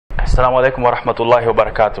السلام عليكم ورحمة الله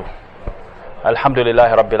وبركاته. الحمد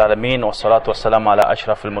لله رب العالمين والصلاة والسلام على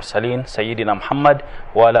أشرف المرسلين سيدنا محمد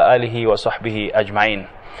وعلى آله وصحبه أجمعين.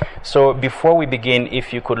 So before we begin,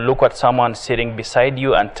 if you could look at someone sitting beside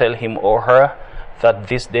you and tell him or her that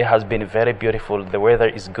this day has been very beautiful, the weather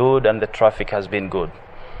is good and the traffic has been good.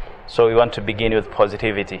 So we want to begin with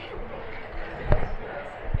positivity.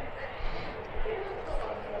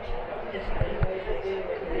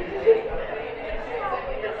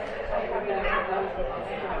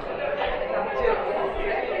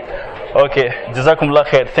 Okay, Jazakumullah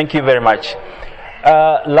khair. Thank you very much.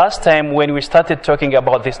 Last time when we started talking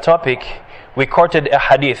about this topic, we quoted a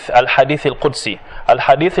hadith, Al-Hadith Al-Qudsi.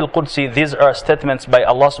 Al-Hadith Al-Qudsi, these are statements by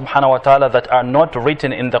Allah subhanahu wa ta'ala that are not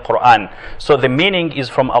written in the Quran. So the meaning is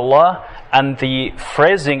from Allah and the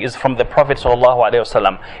phrasing is from the Prophet sallallahu alaihi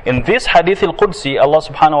wasallam. In this Hadith Al-Qudsi, Allah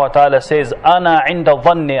subhanahu wa ta'ala says, "Ana inda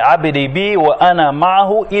dhanni abdi bi wa ana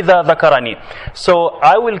ma'ahu idha dhakarani." So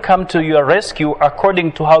I will come to your rescue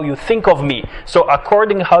according to how you think of me. So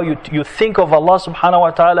according how you think of Allah subhanahu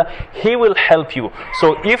wa ta'ala, He will help you.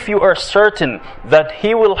 So if you are certain that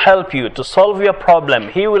He will help you to solve your problem,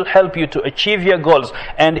 He will help you to achieve your goals,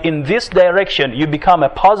 and in this direction you become a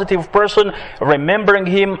positive person, remembering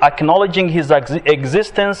Him, acknowledging His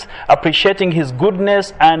existence, appreciating His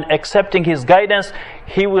goodness and accepting His guidance,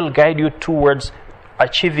 He will guide you towards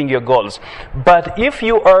achieving your goals. But if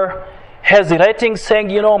you are hesitating, saying,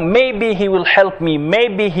 maybe He will help me,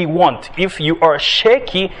 maybe He won't, if you are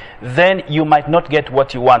shaky, then you might not get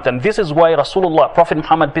what you want. And this is why Rasulullah, Prophet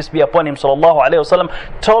Muhammad, peace be upon him, sallallahu alaihi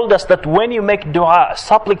wasallam, told us that when you make dua,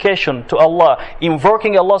 supplication to Allah,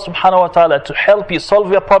 invoking Allah subhanahu wa ta'ala to help you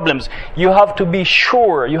solve your problems, you have to be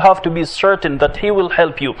sure, you have to be certain that He will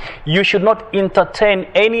help you. You should not entertain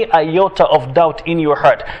any iota of doubt in your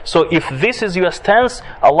heart. So if this is your stance,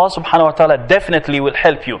 Allah subhanahu wa ta'ala definitely will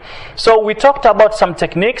help you. So we talked about some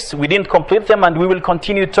techniques, we didn't complete them, and we will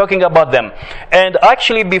continue talking about them. And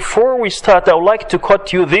actually, before we start, I would like to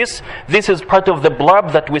quote you this. This is part of the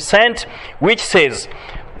blurb that we sent, which says,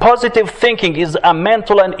 "Positive thinking is a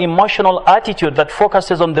mental and emotional attitude that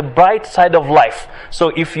focuses on the bright side of life."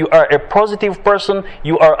 So if you are a positive person,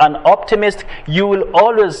 you are an optimist, you will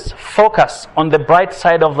always focus on the bright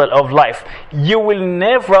side of life. You will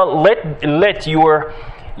never let your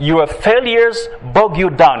failures bog you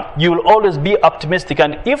down. You will always be optimistic,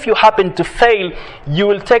 and if you happen to fail, you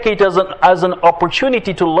will take it as an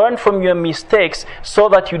opportunity to learn from your mistakes so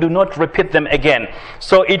that you do not repeat them again.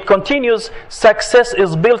 So it continues, success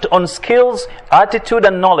is built on skills, attitude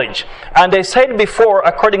and knowledge. And I said before,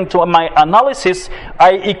 according to my analysis,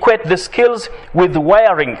 I equate the skills with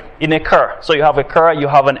wiring in a car. So you have a car, you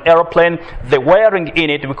have an airplane, the wiring in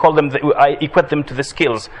it, I equate them to the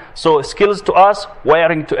skills. So skills to us,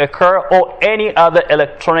 wiring to a car or any other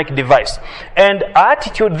electronic device. And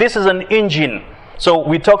attitude, this is an engine. So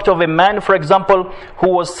we talked of a man, for example, who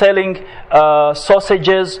was selling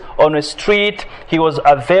sausages on a street. He was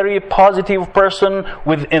a very positive person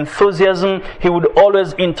with enthusiasm. He would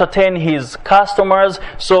always entertain his customers,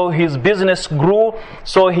 so his business grew.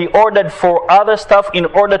 So he ordered for other stuff in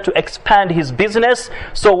order to expand his business.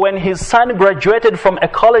 So when his son graduated from a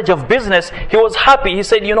college of business, he was happy. He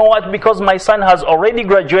said, what, because my son has already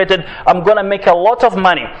graduated, I'm going to make a lot of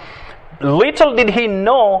money. Little did he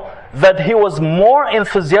know that he was more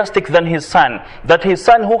enthusiastic than his son, that his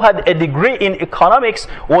son, who had a degree in economics,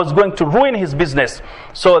 was going to ruin his business.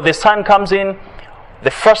 So the son comes in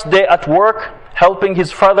the first day at work, helping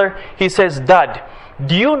his father. He says, "Dad,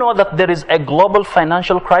 do you know that there is a global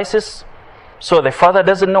financial crisis?" So the father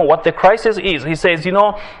doesn't know what the crisis is. He says,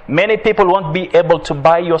 many people won't be able to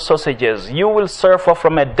buy your sausages. You will suffer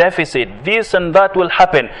from a deficit. This and that will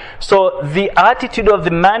happen. So the attitude of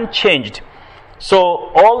the man changed.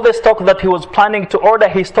 So all the stock that he was planning to order,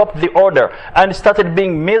 he stopped the order and started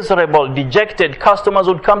being miserable, dejected. Customers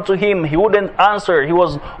would come to him. He wouldn't answer. He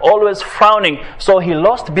was always frowning. So he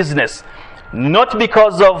lost business. Not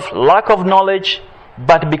because of lack of knowledge,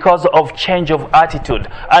 but because of change of attitude.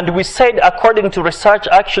 And we said, according to research,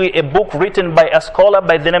 actually a book written by a scholar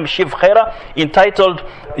by the name Shiv Khaira, entitled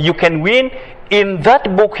 "You Can Win." In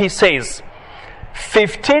that book he says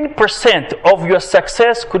 15% of your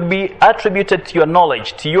success could be attributed to your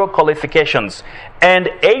knowledge, to your qualifications, and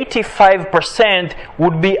 85%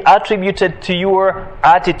 would be attributed to your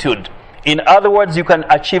attitude. In other words, you can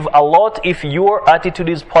achieve a lot if your attitude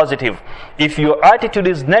is positive. If your attitude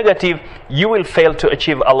is negative, you will fail to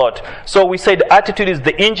achieve a lot. So we said attitude is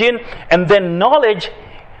the engine, and then knowledge,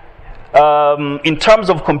 in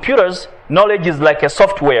terms of computers, knowledge is like a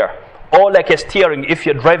software. or like a steering if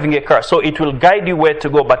you're driving a car. So it will guide you where to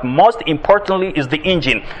go. But most importantly is the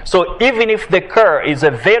engine. So even if the car is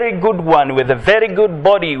a very good one with a very good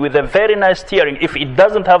body, with a very nice steering, if it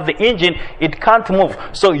doesn't have the engine, it can't move.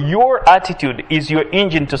 So your attitude is your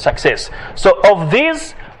engine to success. So of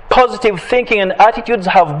these, positive thinking and attitudes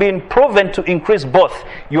have been proven to increase both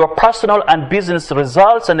your personal and business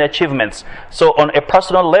results and achievements. So on a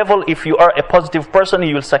personal level, if you are a positive person,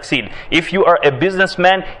 you will succeed. If you are a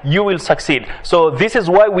businessman, you will succeed. So this is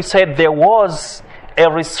why we said there was a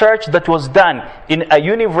research that was done in a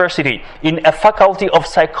university, in a faculty of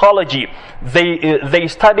psychology. They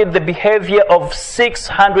studied the behavior of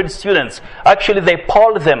 600 students. Actually, they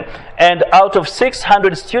polled them, and out of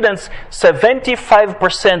 600 students,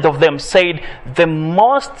 75% of them said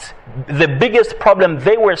the biggest problem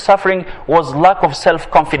they were suffering was lack of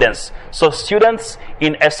self-confidence. So students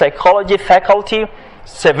in a psychology faculty,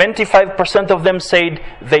 75% of them said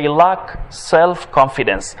they lack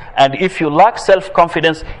self-confidence. And if you lack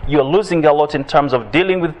self-confidence, you're losing a lot in terms of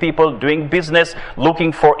dealing with people, doing business,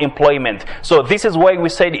 looking for employment. So this is why we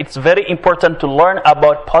said it's very important to learn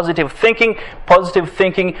about positive thinking. Positive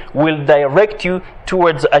thinking will direct you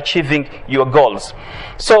towards achieving your goals.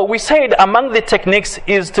 So we said among the techniques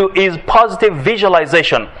is positive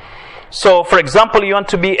visualization. So, for example, you want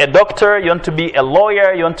to be a doctor, you want to be a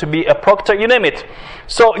lawyer, you want to be a proctor, you name it.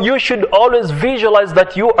 So you should always visualize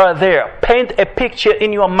that you are there. Paint a picture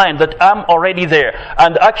in your mind that I'm already there.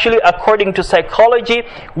 And actually, according to psychology,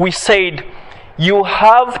 we said you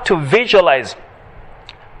have to visualize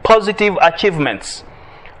positive achievements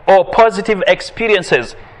or positive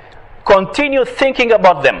experiences. Continue thinking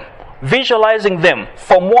about them, visualizing them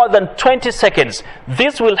for more than 20 seconds.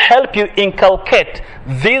 This will help you inculcate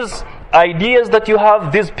these ideas that you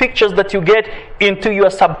have, these pictures that you get into your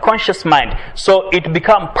subconscious mind, so it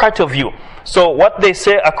become part of you. So what they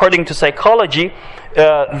say, according to psychology,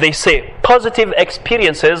 they say positive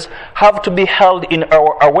experiences have to be held in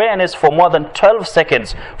our awareness for more than 12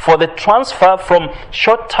 seconds for the transfer from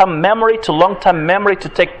short-term memory to long-term memory to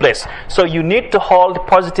take place. So you need to hold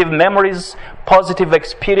positive memories, positive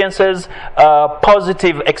experiences,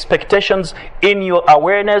 positive expectations in your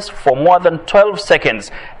awareness for more than 12 seconds.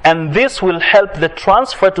 And this will help the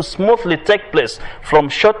transfer to smoothly take place from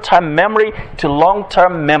short-term memory to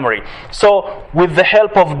long-term memory. So with the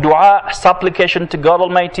help of dua, supplication to God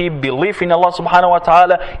Almighty, belief in Allah subhanahu wa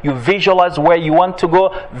ta'ala, you visualize where you want to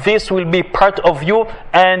go. This will be part of you,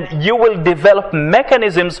 and you will develop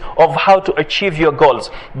mechanisms of how to achieve your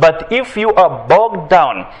goals. But if you are bogged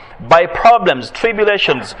down by problems,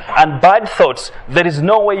 tribulations, and bad thoughts, there is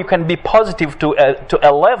no way you can be positive to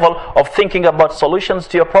a level of thinking about solutions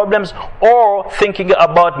to your problems or thinking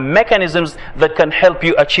about mechanisms that can help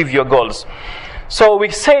you achieve your goals. So we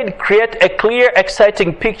said create a clear,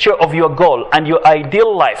 exciting picture of your goal and your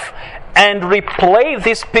ideal life, and replay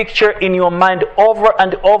this picture in your mind over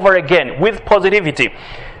and over again with positivity.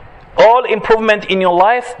 All improvement in your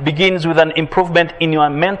life begins with an improvement in your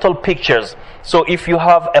mental pictures. So if you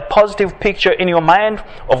have a positive picture in your mind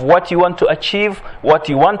of what you want to achieve, what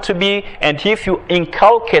you want to be, and if you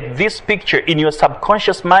inculcate this picture in your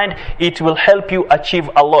subconscious mind, it will help you achieve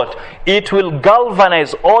a lot. It will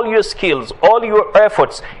galvanize all your skills, all your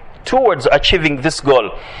efforts towards achieving this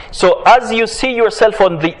goal. So as you see yourself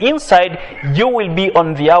on the inside, you will be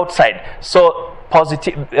on the outside. So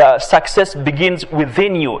positive success begins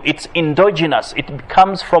within you. It's endogenous. It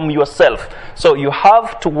comes from yourself. So you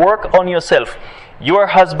have to work on yourself. Your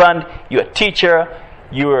husband, your teacher,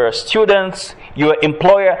 your students, your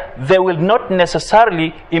employer, they will not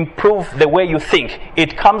necessarily improve the way you think.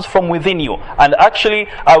 It comes from within you. And actually,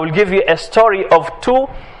 I will give you a story of two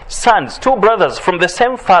sons, two brothers from the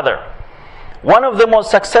same father. One of them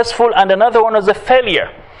was successful and another one was a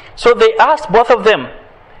failure. So they asked both of them,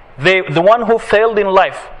 the one who failed in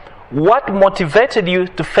life, what motivated you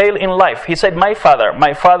to fail in life? He said, my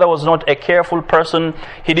father was not a careful person.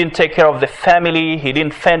 He didn't take care of the family. He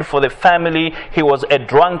didn't fend for the family. He was a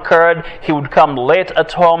drunkard. He would come late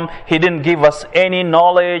at home. He didn't give us any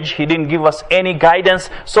knowledge. He didn't give us any guidance.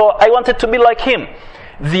 So I wanted to be like him.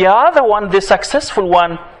 The other one, the successful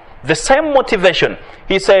one, the same motivation.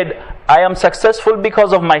 He said, I am successful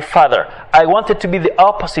because of my father. I wanted to be the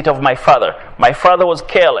opposite of my father. My father was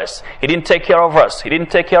careless. He didn't take care of us. He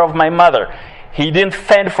didn't take care of my mother. He didn't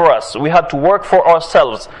fend for us. We had to work for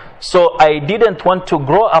ourselves. So I didn't want to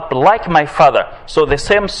grow up like my father. So the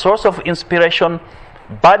same source of inspiration,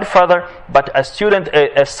 bad father, but a student,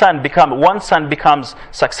 one son becomes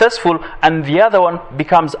successful and the other one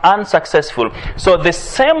becomes unsuccessful. So the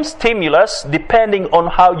same stimulus, depending on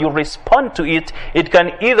how you respond to it, it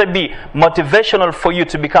can either be motivational for you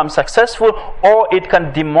to become successful, or it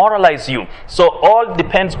can demoralize you. So all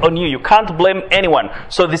depends on you. You can't blame anyone.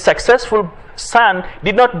 So the successful son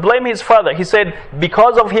did not blame his father. He said,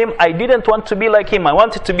 because of him, I didn't want to be like him. I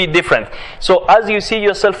wanted to be different. So as you see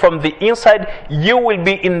yourself from the inside, you will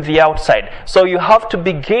be in the outside. So you have to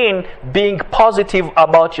begin being positive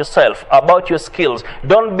about yourself, about your skills.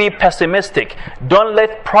 Don't be pessimistic. Don't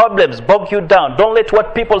let problems bog you down. Don't let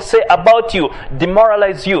what people say about you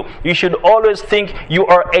demoralize you. You should always think you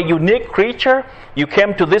are a unique creature. You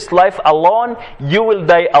came to this life alone. You will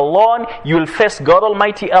die alone. You will face God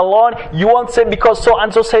Almighty alone. You won't say, because so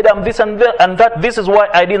and so said I'm this and that, this is why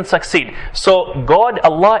I didn't succeed. So God,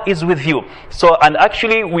 Allah is with you. So, and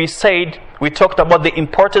actually we talked about the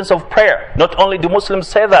importance of prayer. Not only do Muslims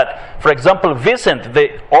say that. For example, Vincent,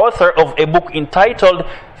 the author of a book entitled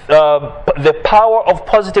The Power of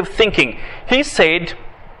Positive Thinking, he said,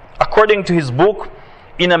 according to his book,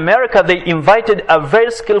 in America, they invited a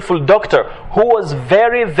very skillful doctor who was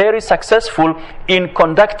very, very successful in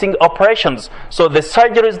conducting operations. So the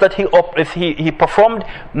surgeries that he performed,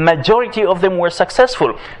 majority of them were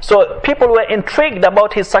successful. So people were intrigued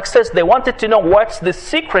about his success. They wanted to know what's the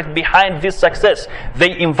secret behind this success.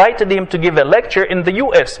 They invited him to give a lecture in the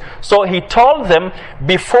US. So he told them,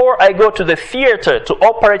 before I go to the theater to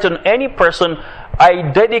operate on any person, I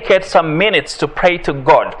dedicate some minutes to pray to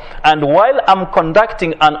God. And while I'm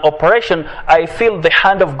conducting an operation, I feel the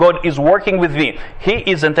hand of God is working with me. He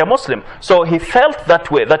isn't a Muslim. So he felt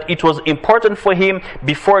that way, that it was important for him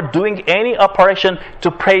before doing any operation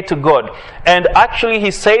to pray to God. And actually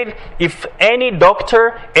he said, if any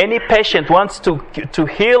doctor, any patient wants to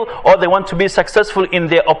heal, or they want to be successful in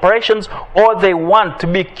their operations, or they want to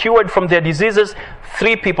be cured from their diseases,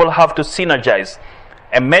 3 people have to synergize: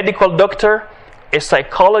 a medical doctor, a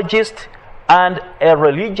psychologist, and a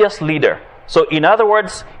religious leader. So in other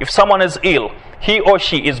words, if someone is ill, he or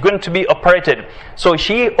she is going to be operated. So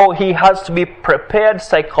she or he has to be prepared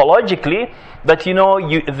psychologically that,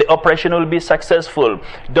 the operation will be successful.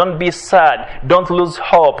 Don't be sad. Don't lose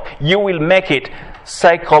hope. You will make it.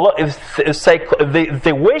 The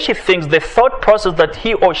way she thinks, the thought process that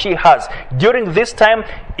he or she has during this time,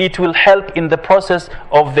 it will help in the process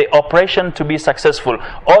of the operation to be successful.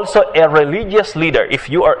 Also, a religious leader.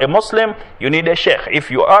 If you are a Muslim, you need a sheikh.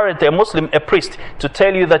 If you aren't a Muslim, a priest, to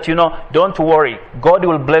tell you that, don't worry, God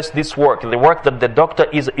will bless this work, the work that the doctor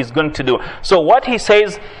is going to do. So what he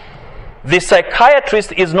says, the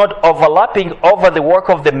psychiatrist is not overlapping over the work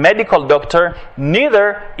of the medical doctor,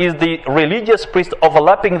 neither is the religious priest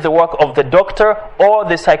overlapping the work of the doctor or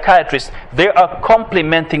the psychiatrist. They are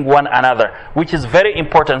complementing one another, which is very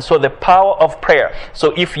important. So the power of prayer.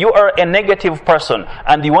 So if you are a negative person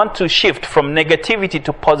and you want to shift from negativity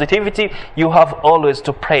to positivity, you have always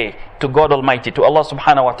to pray to God Almighty, to Allah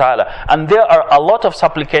subhanahu wa ta'ala. And there are a lot of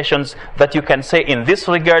supplications that you can say in this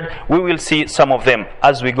regard. We will see some of them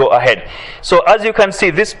as we go ahead. So as you can see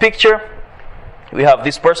this picture, we have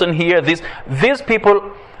this person here. These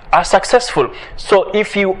people are successful. So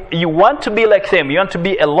if you want to be like them, you want to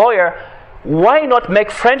be a lawyer, why not make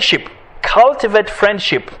friendship? Cultivate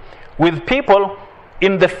friendship with people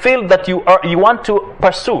in the field that you want to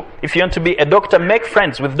pursue. If you want to be a doctor, make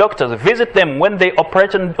friends with doctors. Visit them when they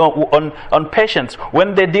operate on patients,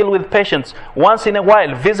 when they deal with patients. Once in a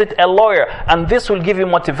while, visit a lawyer, and this will give you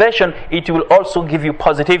motivation. It will also give you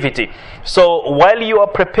positivity. So while you are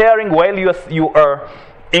preparing, while you are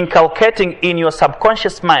inculcating in your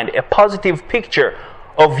subconscious mind a positive picture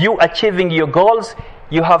of you achieving your goals,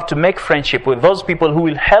 you have to make friendship with those people who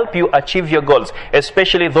will help you achieve your goals,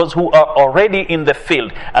 especially those who are already in the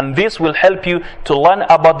field. And this will help you to learn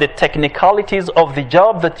about the technicalities of the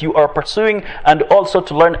job that you are pursuing, and also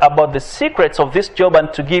to learn about the secrets of this job,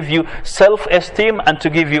 and to give you self-esteem and to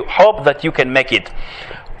give you hope that you can make it.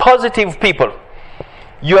 Positive people.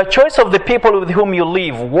 Your choice of the people with whom you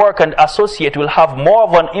live, work, and associate will have more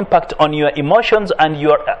of an impact on your emotions and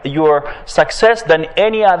your success than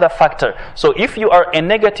any other factor. So if you are a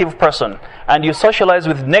negative person and you socialize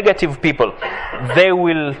with negative people, they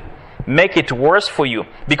will make it worse for you.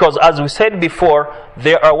 Because as we said before,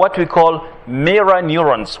 there are what we call mirror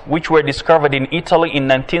neurons, which were discovered in Italy in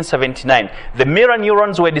 1979. The mirror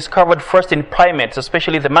neurons were discovered first in primates,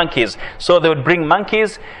 especially the monkeys. So they would bring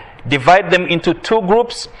monkeys divide them into two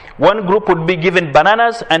groups. One group would be given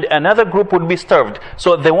bananas and another group would be starved.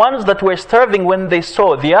 So the ones that were starving, when they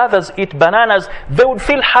saw the others eat bananas, they would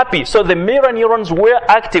feel happy. So the mirror neurons were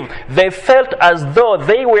active. They felt as though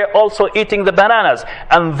they were also eating the bananas.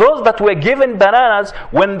 And those that were given bananas,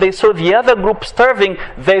 when they saw the other group starving,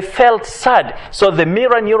 they felt sad. So the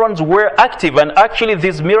mirror neurons were active. And actually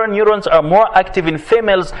these mirror neurons are more active in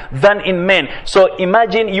females than in men. So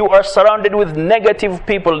imagine you are surrounded with negative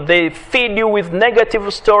people. They feed you with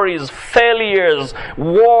negative stories, failures,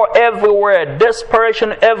 war everywhere,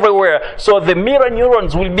 desperation everywhere. So the mirror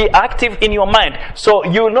neurons will be active in your mind. So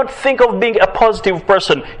you will not think of being a positive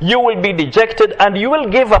person. You will be dejected and you will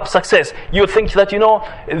give up success. You think that,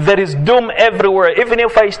 there is doom everywhere. Even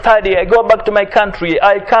if I study, I go back to my country,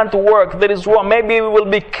 I can't work, there is war, maybe we will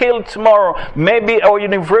be killed tomorrow, maybe our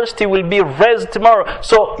university will be razed tomorrow.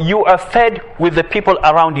 So you are fed with the people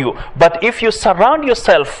around you. But if you surround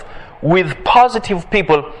yourself with positive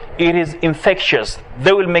people, it is infectious.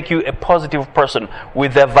 They will make you a positive person.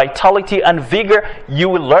 With their vitality and vigor, you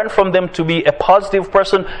will learn from them to be a positive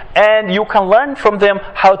person, and you can learn from them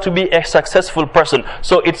how to be a successful person.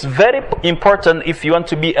 So it's very important, if you want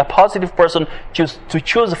to be a positive person, to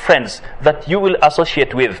choose friends that you will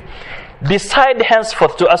associate with. Decide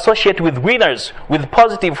henceforth to associate with winners, with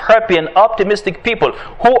positive, happy and optimistic people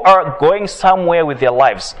who are going somewhere with their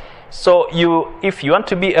lives. So if you want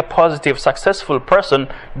to be a positive, successful person,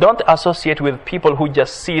 don't associate with people who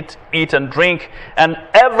just sit, eat and drink, and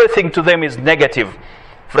everything to them is negative.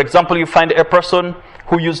 For example, you find a person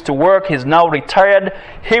who used to work, he's now retired.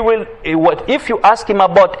 If you ask him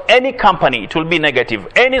about any company, it will be negative.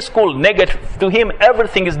 Any school, negative. To him,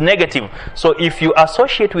 everything is negative. So if you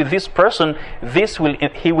associate with this person,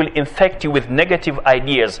 he will infect you with negative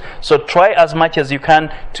ideas. So try as much as you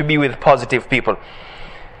can to be with positive people.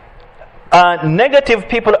 Negative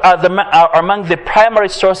people are among the primary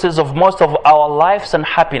sources of most of our lives and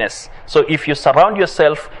happiness. So if you surround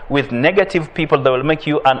yourself with negative people, they will make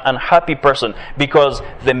you an unhappy person, because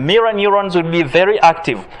the mirror neurons will be very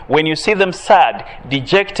active. When you see them sad,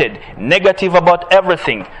 dejected, negative about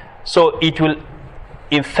everything, so it will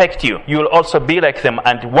infect you. You will also be like them.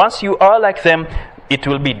 And once you are like them, it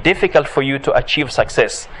will be difficult for you to achieve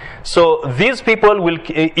success. So these people will,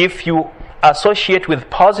 if you associate with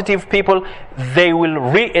positive people, they will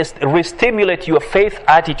re-stimulate your faith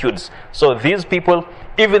attitudes. So these people,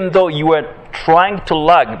 even though you are trying to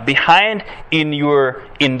lag behind in your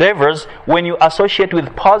endeavors, when you associate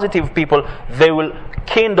with positive people, they will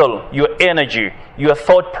kindle your energy, your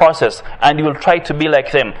thought process, and you will try to be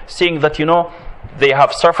like them, seeing that they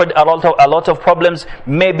have suffered a lot of problems,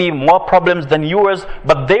 maybe more problems than yours,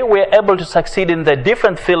 but they were able to succeed in their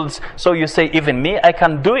different fields. So you say, even me, I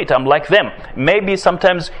can do it, I'm like them. Maybe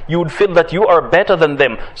sometimes you would feel that you are better than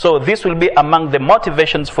them. So this will be among the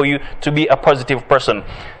motivations for you to be a positive person.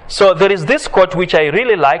 So there is this quote which I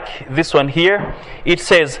really like, this one here. It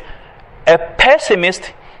says, a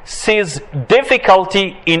pessimist sees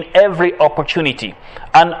difficulty in every opportunity.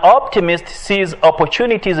 An optimist sees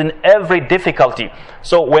opportunities in every difficulty.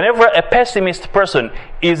 So whenever a pessimist person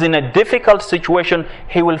is in a difficult situation,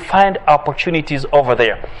 he will find opportunities over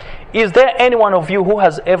there. Is there any one of you who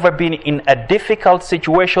has ever been in a difficult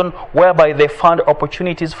situation whereby they found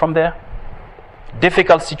opportunities from there?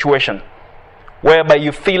 Difficult situation whereby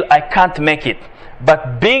you feel, I can't make it.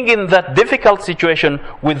 But being in that difficult situation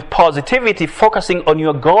with positivity, focusing on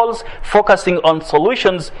your goals, focusing on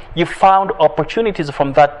solutions, you found opportunities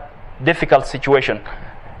from that difficult situation.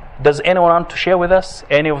 Does anyone want to share with us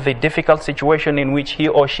any of the difficult situation in which he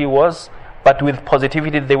or she was, but with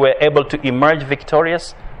positivity they were able to emerge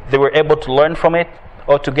victorious? They were able to learn from it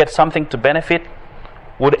or to get something to benefit?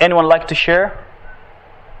 Would anyone like to share?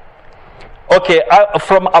 Okay,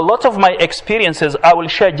 from a lot of my experiences, I will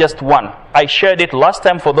share just one. I shared it last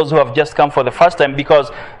time for those who have just come for the first time,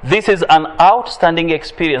 because this is an outstanding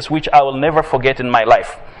experience which I will never forget in my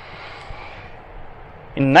life.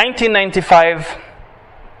 In 1995,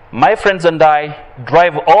 my friends and I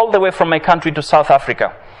drive all the way from my country to South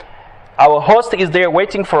Africa. Our host is there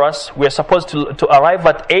waiting for us. We are supposed to arrive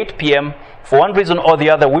at 8 p.m. For one reason or the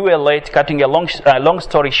other, we were late, cutting a long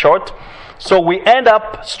story short. So we end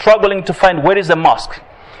up struggling to find where is a mosque.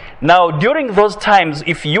 Now, during those times,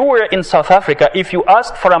 if you were in South Africa, if you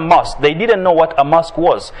asked for a mosque, they didn't know what a mosque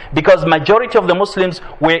was, because majority of the Muslims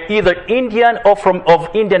were either Indian or of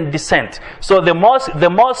Indian descent. So the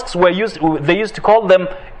mosques they used to call them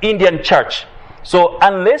Indian church. So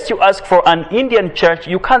unless you ask for an Indian church,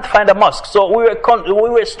 you can't find a mosque. So we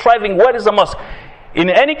were striving, what is a mosque? In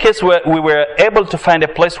any case, we were able to find a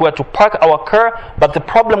place where to park our car, but the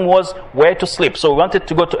problem was where to sleep. So we wanted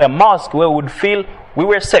to go to a mosque where we would feel we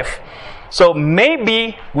were safe. So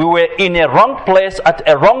maybe we were in a wrong place at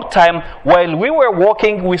a wrong time. While we were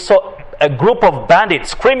walking, we saw a group of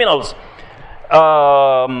bandits, criminals,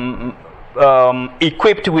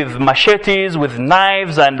 equipped with machetes, with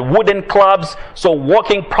knives and wooden clubs, so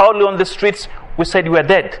walking proudly on the streets. We said we are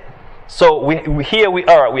dead. So here we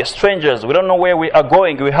are strangers, we don't know where we are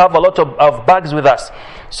going, we have a lot of bags with us.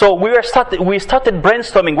 So we started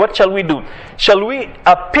brainstorming, what shall we do? Shall we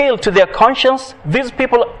appeal to their conscience? These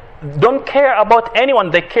people don't care about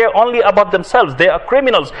anyone, they care only about themselves. They are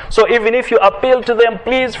criminals. So even if you appeal to them,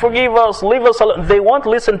 please forgive us, leave us alone, they won't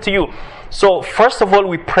listen to you. So first of all,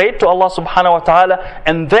 we prayed to Allah subhanahu wa ta'ala,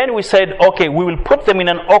 and then we said, okay, we will put them in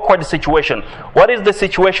an awkward situation. What is the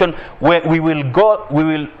situation? Where we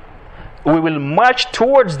will march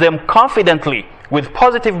towards them confidently with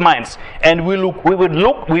positive minds, and we will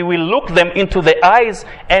look them into the eyes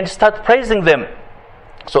and start praising them.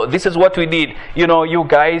 So this is what we did. You know, you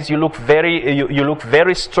guys, you look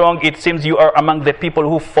very strong. It seems you are among the people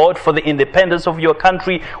who fought for the independence of your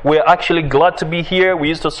country. We're actually glad to be here. We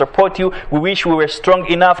used to support you. We wish we were strong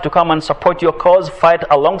enough to come and support your cause, fight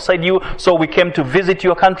alongside you. So we came to visit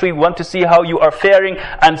your country. We want to see how you are faring.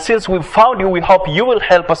 And since we've found you, we hope you will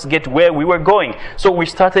help us get where we were going. So we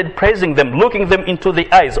started praising them, looking them into the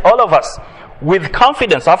eyes, all of us, with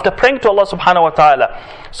confidence after praying to Allah subhanahu wa ta'ala.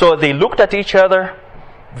 So they looked at each other.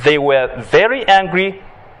 They were very angry.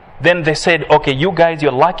 Then they said, okay, you guys,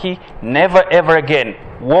 you're lucky. Never ever again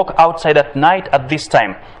walk outside at night at this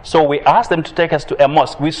time. So we asked them to take us to a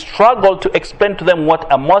mosque. We struggled to explain to them what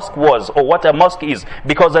a mosque was or what a mosque is,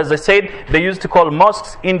 because as I said, they used to call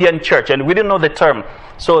mosques Indian church, and we didn't know the term.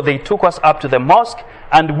 So they took us up to the mosque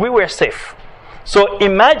and we were safe. So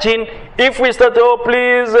imagine if we started, oh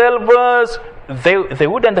please help us, they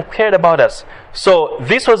wouldn't have cared about us. So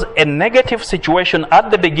this was a negative situation at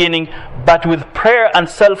the beginning, but with prayer and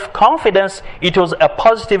self-confidence, it was a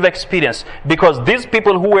positive experience, because these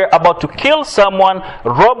people who were about to kill someone,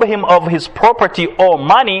 rob him of his property or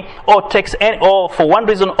money, or for one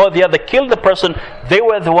reason or the other kill the person, they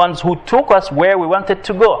were the ones who took us where we wanted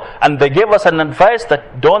to go, and they gave us an advice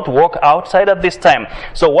that don't walk outside at this time.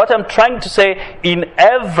 So what I'm trying to say, in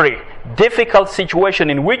every difficult situation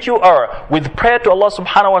in which you are, with prayer to Allah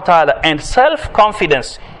subhanahu wa ta'ala and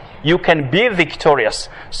self-confidence, you can be victorious.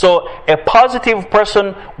 So a positive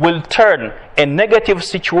person will turn a negative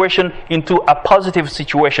situation into a positive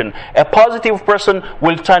situation. A positive person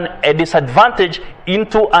will turn a disadvantage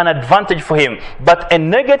into an advantage for him. But a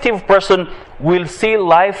negative person will see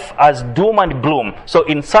life as doom and gloom. So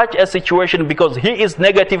in such a situation, because he is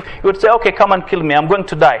negative, he would say, okay, come and kill me, I'm going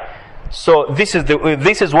to die. So this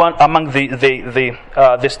is one among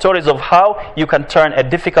the stories of how you can turn a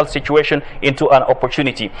difficult situation into an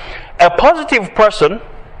opportunity. A positive person,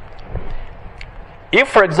 if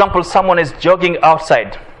for example someone is jogging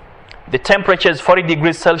outside, the temperature is 40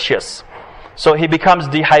 degrees Celsius, so he becomes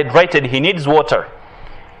dehydrated, he needs water.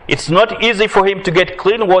 It's not easy for him to get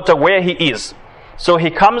clean water where he is. So he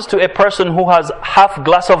comes to a person who has half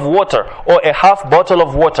glass of water or a half bottle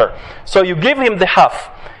of water. So you give him the half.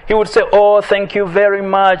 He would say, oh, thank you very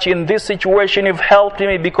much. In this situation, you've helped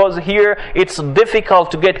me, because here it's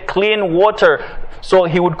difficult to get clean water. So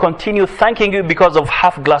he would continue thanking you because of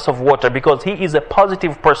half glass of water, because he is a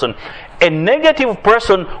positive person. A negative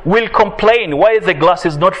person will complain why the glass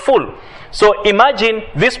is not full. So imagine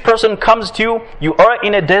this person comes to you, you are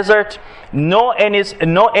in a desert, no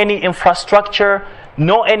any infrastructure,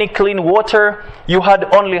 no any clean water, you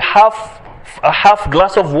had only a half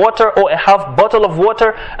glass of water or a half bottle of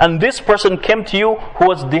water, and this person came to you who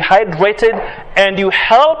was dehydrated, and you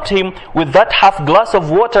helped him with that half glass of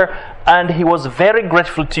water, and he was very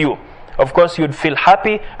grateful to you. Of course, you'd feel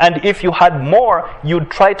happy, and if you had more,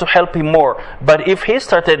 you'd try to help him more. But if he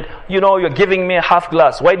started, you're giving me a half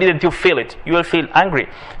glass, why didn't you fill it? You will feel angry.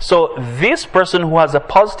 So this person who has a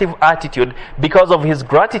positive attitude, because of his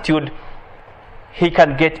gratitude, he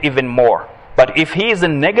can get even more. But if he is a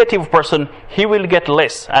negative person, he will get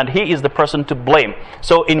less, and he is the person to blame.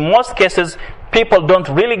 So in most cases, people don't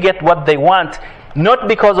really get what they want, not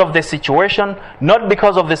because of the situation, not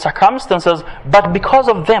because of the circumstances, but because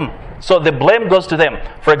of them. So the blame goes to them.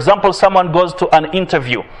 For example, someone goes to an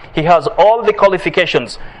interview. He has all the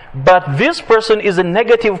qualifications, but this person is a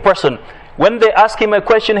negative person. When they ask him a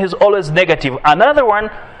question, he's always negative. Another one,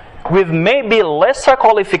 with maybe lesser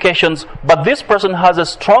qualifications, but this person has a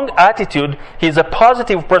strong attitude, he's a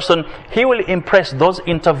positive person, he will impress those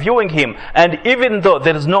interviewing him. And even though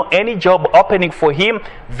there is no any job opening for him,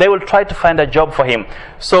 they will try to find a job for him.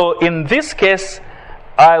 So in this case,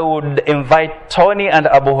 I would invite Tony and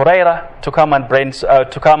Abu Huraira to come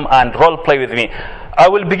and role play with me. I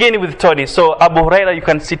will begin with Tony. So Abu Huraira, you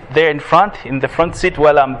can sit there in the front seat,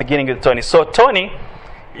 while I'm beginning with Tony. So Tony,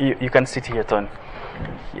 you can sit here, Tony.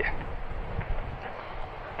 Yeah.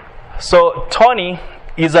 So Tony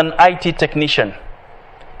is an IT technician.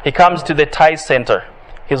 He comes to the TIE Center.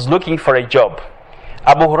 He's looking for a job.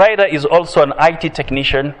 Abu Huraira is also an IT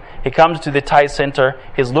technician. He comes to the TIE Center.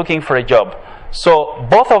 He's looking for a job. So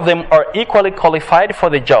both of them are equally qualified for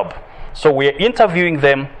the job. So we are interviewing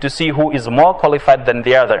them to see who is more qualified than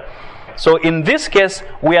the other. So in this case,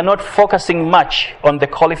 we are not focusing much on the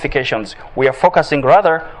qualifications. We are focusing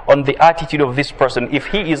rather on the attitude of this person, if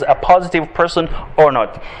he is a positive person or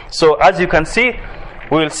not. So as you can see,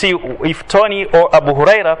 we will see if Tony or Abu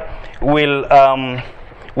Huraira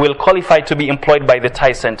will qualify to be employed by the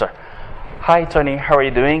TIE Center. Hi Tony, how are you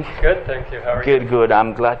doing? Good, thank you. How are you? Good.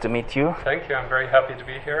 I'm glad to meet you. Thank you. I'm very happy to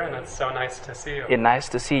be here, and it's so nice to see you. Nice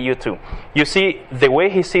to see you too. You see, the way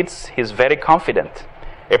he sits, he's very confident.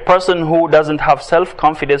 A person who doesn't have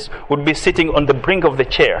self-confidence would be sitting on the brink of the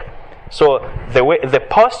chair. So the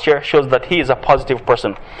posture shows that he is a positive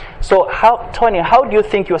person. So Tony, how do you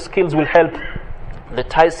think your skills will help the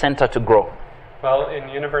TIE Center to grow? Well, in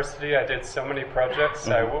university, I did so many projects.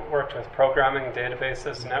 I worked with programming,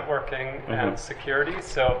 databases, networking, and security.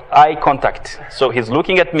 So eye contact. So he's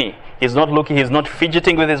looking at me. He's not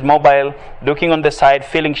fidgeting with his mobile, looking on the side,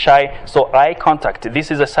 feeling shy. So eye contact. This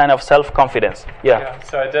is a sign of self-confidence. Yeah.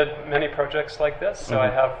 So I did many projects like this. So I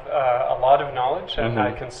have a lot of knowledge, and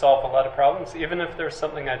I can solve a lot of problems. Even if there's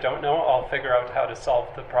something I don't know, I'll figure out how to solve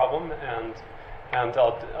the problem, and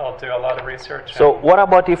I'll do a lot of research. So what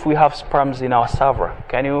about if we have sperms in our server?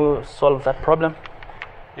 Can you solve that problem?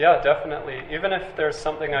 Yeah, definitely. Even if there's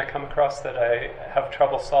something I come across that I have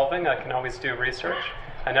trouble solving, I can always do research.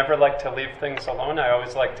 I never like to leave things alone. I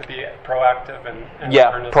always like to be proactive and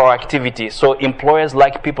learn as proactivity. So employers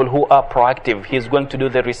like people who are proactive. He's going to do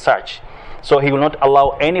the research. So he will not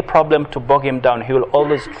allow any problem to bog him down. He will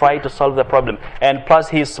always try to solve the problem. And plus,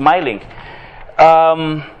 he's smiling.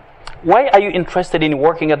 Why are you interested in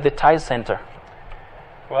working at the TIE Center?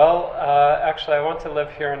 Well, actually, I want to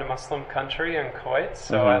live here in a Muslim country, in Kuwait.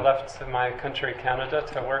 So I left my country, Canada,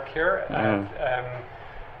 to work here.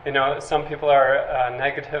 You know, some people are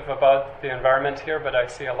negative about the environment here, but I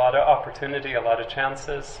see a lot of opportunity, a lot of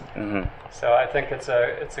chances. So I think it's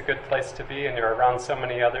a good place to be, and you're around so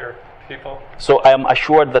many other people. So I am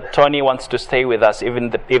assured that Tony wants to stay with us,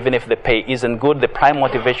 even if the pay isn't good. The prime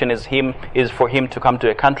motivation is for him to come to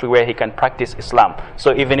a country where he can practice Islam.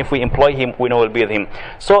 So even if we employ him, we know we'll be with him.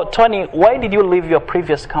 So Tony, why did you leave your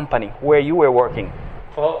previous company where you were working?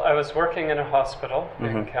 Well, I was working in a hospital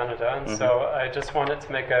in Canada, and so I just wanted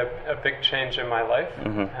to make a big change in my life,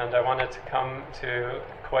 and I wanted to come to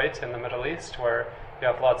Kuwait in the Middle East, where you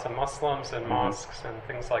have lots of Muslims and mosques and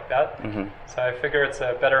things like that. So I figure it's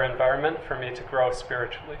a better environment for me to grow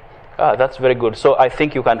spiritually. That's very good. So I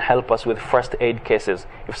think you can help us with first aid cases.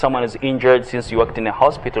 If someone is injured, since you worked in a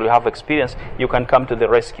hospital, you have experience, you can come to the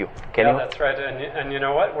rescue. Can you? That's right. And you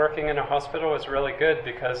know what? Working in a hospital was really good,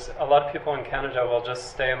 because a lot of people in Canada will just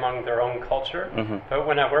stay among their own culture. But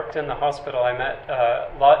when I worked in the hospital, I met a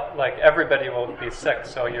lot, like everybody will be sick.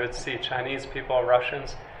 So you would see Chinese people,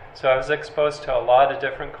 Russians. So I was exposed to a lot of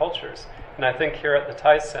different cultures. And I think here at the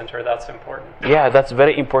TIE Center, that's important. Yeah, that's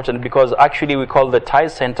very important, because actually we call the TIE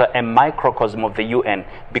Center a microcosm of the UN,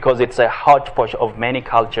 because it's a hodgepodge of many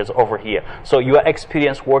cultures over here. So your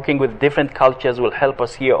experience working with different cultures will help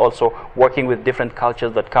us here also working with different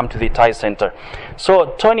cultures that come to the TIE Center.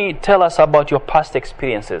 So Tony, tell us about your past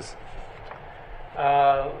experiences.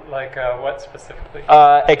 What specifically?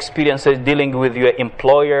 Experiences dealing with your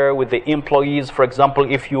employer, with the employees. For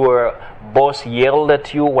example, if your boss yelled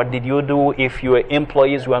at you, what did you do? If your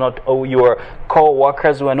employees were not, or your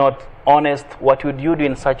co-workers were not honest, what would you do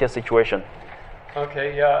in such a situation?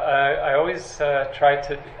 Okay, yeah, I always try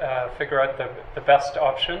to figure out the best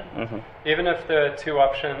option. Even if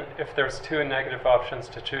if there's two negative options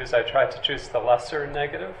to choose, I try to choose the lesser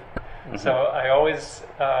negative. So I always,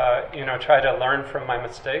 try to learn from my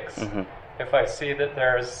mistakes. If I see that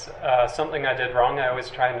there's something I did wrong, I always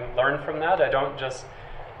try and learn from that. I don't just,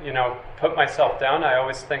 put myself down. I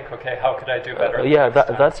always think, okay, how could I do better?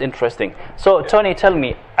 That's interesting. So Tony, tell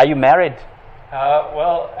me, are you married?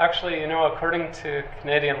 Well, actually, according to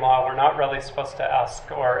Canadian law, we're not really supposed to ask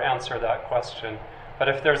or answer that question. But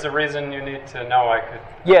if there's a reason you need to know, I could...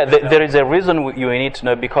 Yeah, there is a reason you need to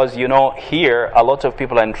know, because, you know, here a lot of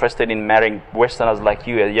people are interested in marrying Westerners like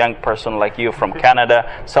you, a young person like you from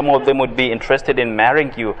Canada. Some of them would be interested in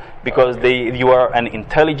marrying you because you are an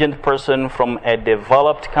intelligent person from a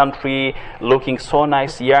developed country, looking so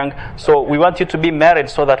nice, young. So we want you to be married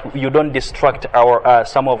so that you don't distract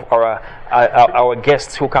some of our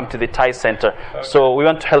guests who come to the Thai Center. Okay. So we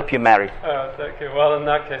want to help you marry. Thank you. Well, in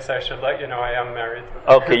that case, I should let you know I am married.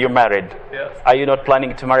 Okay, you're married. Yes. Are you not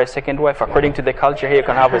planning to marry a second wife? According to the culture here, you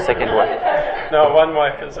can have a second wife. No, one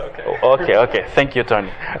wife is okay. Okay. Thank you,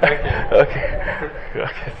 Tony. Thank you. Okay.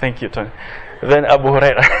 Thank you, Tony. Then Abu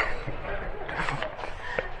Huraira.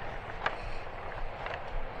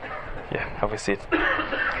 Yeah, have a seat.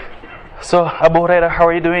 So, Abu Huraira, how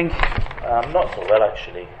are you doing? I'm not so well,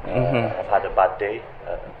 actually. I've had a bad day.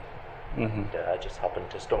 And I just happened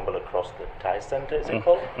to stumble across the Thai Center, is it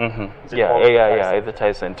called? Is it called Yeah, the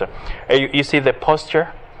Thai Center. You see the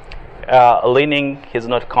posture? Leaning, he's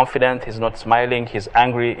not confident, he's not smiling, he's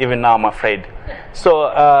angry. Even now, I'm afraid. So,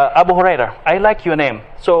 Abu Huraira, I like your name.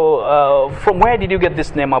 So, from where did you get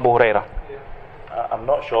this name, Abu Huraira? I'm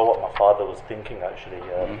not sure what my father was thinking, actually.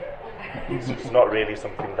 It's not really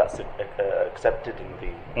something that's accepted in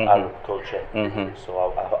the Arab culture.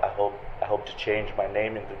 So I hope to change my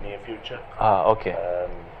name in the near future. Okay.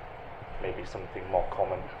 Maybe something more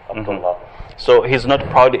common, Abdullah. So he's not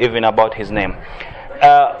proud even about his name.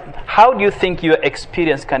 How do you think your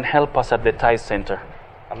experience can help us at the Thai Center?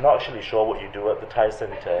 I'm not actually sure what you do at the Thai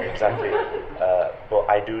Center exactly, but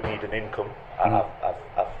I do need an income.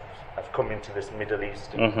 I've come into this Middle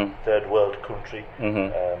East, third world country,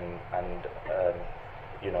 and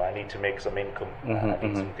you know, I need to make some income. I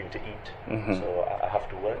need something to eat, so I have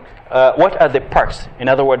to work. What are the perks? In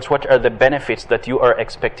other words, what are the benefits that you are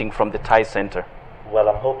expecting from the Thai Center? Well,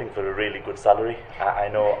 I'm hoping for a really good salary. I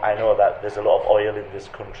know that there's a lot of oil in this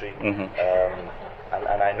country, and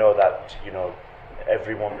I know that, you know,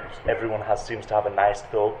 everyone seems to have a nice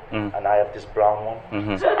thobe, and I have this brown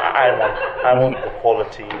one. So I want the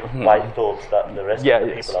quality white thobes that the rest of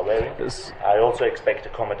the people are wearing. I also expect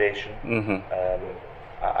accommodation.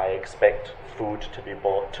 I expect food to be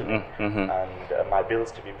bought to me, and my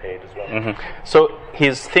bills to be paid as well. So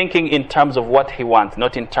he's thinking in terms of what he wants,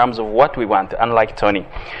 not in terms of what we want, unlike Tony.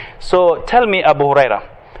 So tell me, Abu Huraira,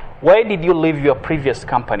 why did you leave your previous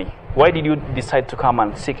company? Why did you decide to come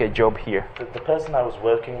and seek a job here? The person I was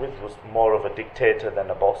working with was more of a dictator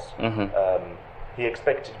than a boss. He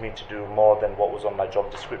expected me to do more than what was on my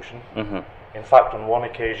job description. In fact, on one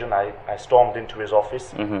occasion, I stormed into his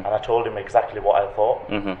office and I told him exactly what I thought.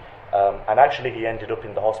 And actually, he ended up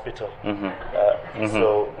in the hospital.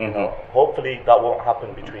 So, you know, hopefully that won't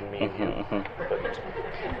happen between me and you.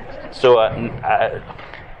 So,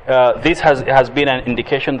 this has been an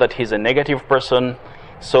indication that he's a negative person.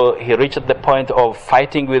 So he reached the point of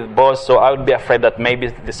fighting with boss. So I would be afraid that maybe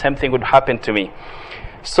the same thing would happen to me.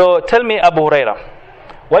 So tell me, Abu Huraira,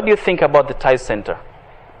 what do you think about the Thai Center?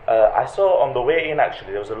 I saw on the way in,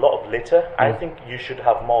 actually, there was a lot of litter. I think you should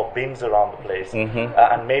have more bins around the place,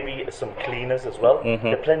 and maybe some cleaners as well.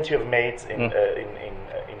 There are plenty of maids in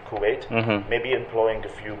Kuwait. Maybe employing a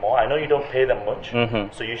few more. I know you don't pay them much,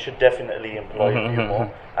 so you should definitely employ a few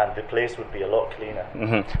more, and the place would be a lot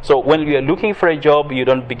cleaner. So when you are looking for a job, you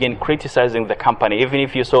don't begin criticizing the company. Even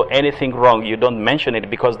if you saw anything wrong, you don't mention it,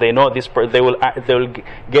 because they know they will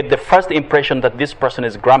get the first impression that this person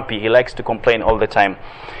is grumpy. He likes to complain all the time.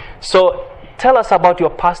 So tell us about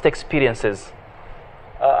your past experiences.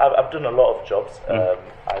 I've done a lot of jobs.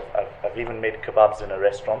 I've even made kebabs in a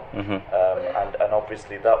restaurant, and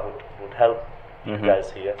obviously that would help you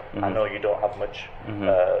guys here. I know you don't have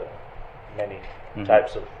many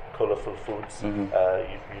types of colourful foods.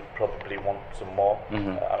 You probably want some more.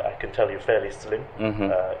 I can tell you're fairly slim.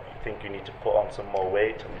 You think you need to put on some more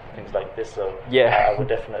weight and things like this. So I would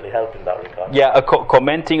definitely help in that regard. Yeah,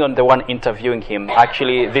 commenting on the one interviewing him.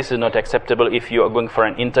 Actually, this is not acceptable if you are going for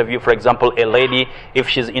an interview. For example, a lady, if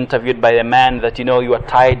she's interviewed by a man that, you know, your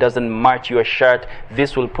tie doesn't match your shirt,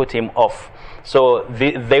 this will put him off. So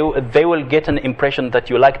they will get an impression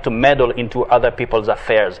that you like to meddle into other people's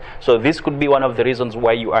affairs. So this could be one of the reasons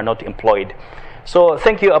why you are not employed. So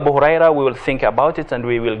thank you, Abu Huraira. We will think about it and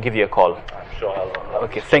we will give you a call. I'm sure I'll.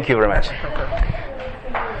 Okay, thank you very much.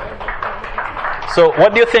 So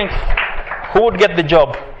what do you think? Who would get the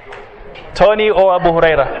job? Tony or Abu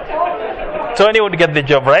Huraira? Tony would get the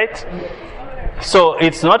job, right? So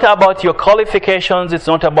it's not about your qualifications, it's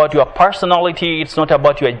not about your personality, it's not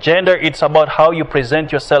about your gender, it's about how you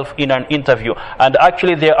present yourself in an interview. And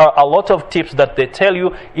actually there are a lot of tips that they tell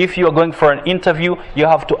you if you are going for an interview, you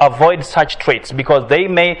have to avoid such traits because they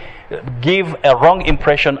may give a wrong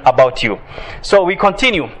impression about you. So we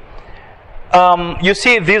continue. You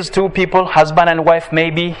see these two people, husband and wife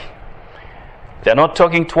maybe, they're not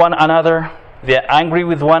talking to one another, they're angry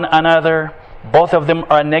with one another, both of them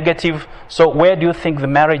are negative. So where do you think the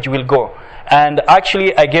marriage will go? And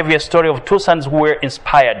actually I gave you a story of two sons who were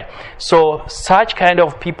inspired. So such kind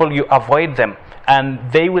of people, you avoid them, and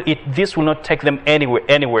this will not take them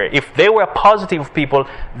anywhere. If they were positive people,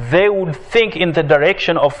 they would think in the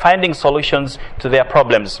direction of finding solutions to their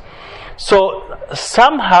problems. So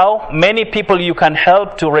somehow many people you can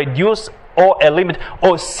help to reduce or eliminate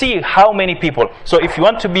or see how many people. So if you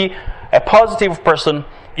want to be a positive person,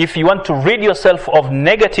 if you want to rid yourself of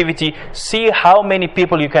negativity, see how many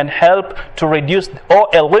people you can help to reduce or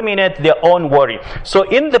eliminate their own worry. So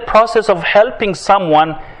in the process of helping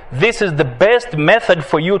someone, this is the best method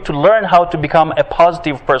for you to learn how to become a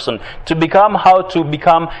positive person, how to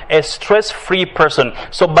become a stress-free person.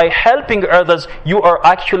 So by helping others, you are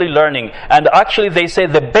actually learning. And actually they say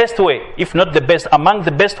the best way, if not the best, among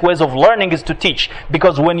the best ways of learning is to teach.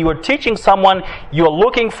 Because when you are teaching someone, you are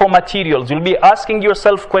looking for materials. You'll be asking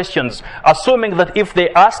yourself questions, assuming that if they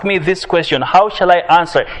ask me this question, how shall I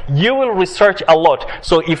answer? You will research a lot.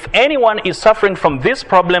 So if anyone is suffering from this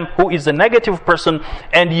problem, who is a negative person,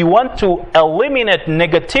 and you want to eliminate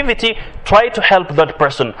negativity, try to help that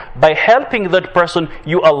person. By helping that person,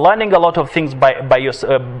 you are learning a lot of things by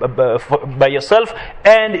yourself,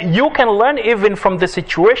 and you can learn even from the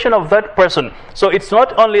situation of that person. So it's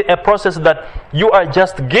not only a process that you are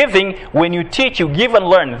just giving. When you teach, you give and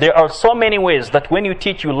learn. There are so many ways that when you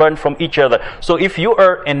teach, you learn from each other. So if you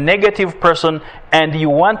are a negative person and you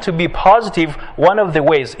want to be positive, one of the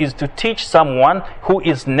ways is to teach someone who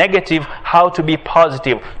is negative how to be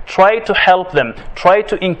positive. Try to help them, try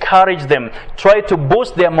to encourage them, try to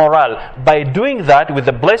boost their morale. By doing that, with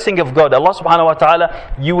the blessing of God, Allah subhanahu wa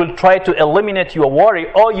ta'ala, you will try to eliminate your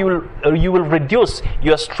worry, or you will reduce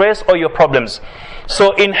your stress or your problems.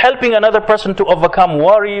 So in helping another person to overcome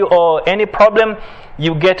worry or any problem,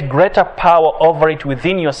 you get greater power over it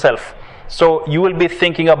within yourself. So you will be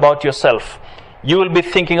thinking about yourself. You will be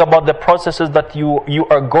thinking about the processes that you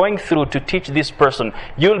are going through to teach this person.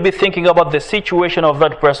 You will be thinking about the situation of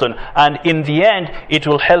that person, and in the end it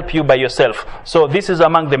will help you by yourself. So this is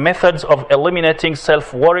among the methods of eliminating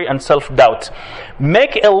self-worry and self-doubt.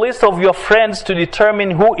 Make a list of your friends to determine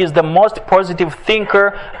who is the most positive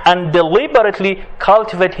thinker and deliberately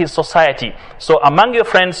cultivate his society. So among your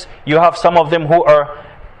friends, you have some of them who are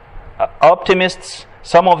optimists,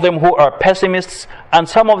 some of them who are pessimists, and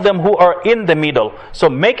some of them who are in the middle. So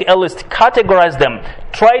make a list, categorize them.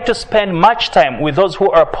 Try to spend much time with those who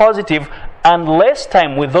are positive and less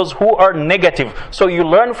time with those who are negative. So you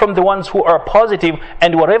learn from the ones who are positive,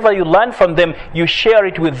 and whatever you learn from them, you share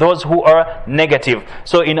it with those who are negative.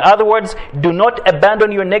 So in other words, do not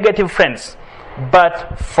abandon your negative friends,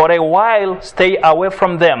 but for a while stay away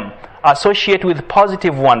from them. Associate with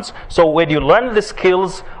positive ones. So when you learn the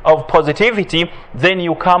skills of positivity, then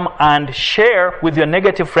you come and share with your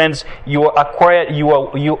negative friends. You are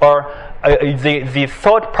the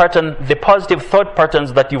thought pattern, the positive thought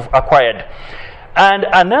patterns that you've acquired. And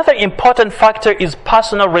another important factor is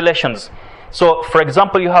personal relations. So for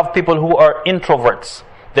example, you have people who are introverts.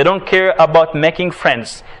 They don't care about making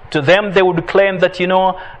friends. To them, they would claim that,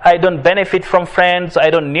 I don't benefit from friends, I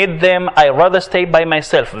don't need them, I rather stay by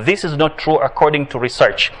myself. This is not true according to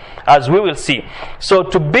research, as we will see. So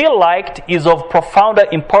to be liked is of profounder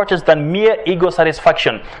importance than mere ego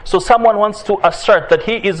satisfaction. So someone wants to assert that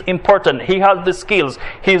he is important, he has the skills,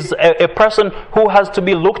 he's a person who has to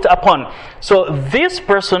be looked upon. So this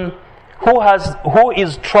person who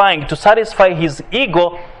is trying to satisfy his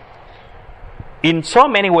ego, in so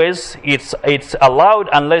many ways, it's allowed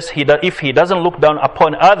if he doesn't look down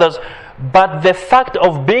upon others. But the fact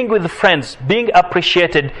of being with friends, being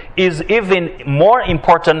appreciated, is even more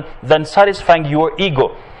important than satisfying your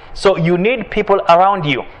ego. So you need people around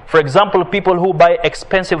you. For example, people who buy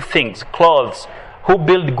expensive things, clothes, who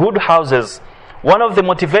build good houses, One of the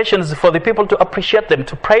motivations is for the people to appreciate them,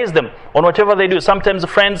 to praise them on whatever they do. Sometimes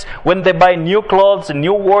friends, when they buy new clothes, a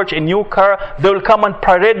new watch, a new car, they will come and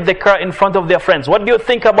parade the car in front of their friends. What do you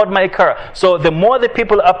think about my car? So the more the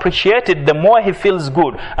people appreciate it, the more he feels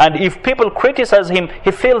good. And if people criticize him, he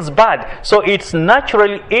feels bad. So it's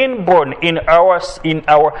naturally inborn in our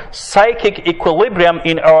psychic equilibrium,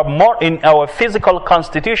 in our physical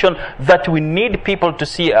constitution, that we need people to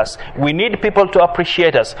see us. We need people to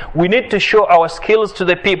appreciate us. We need to show our skills to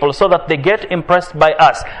the people so that they get impressed by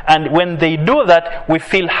us. And when they do that, we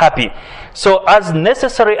feel happy. So as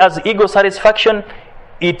necessary as ego satisfaction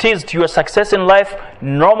it is to your success in life,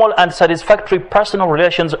 normal and satisfactory personal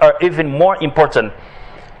relations are even more important.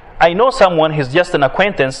 I know someone, he's just an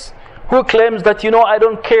acquaintance, who claims that, I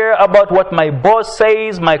don't care about what my boss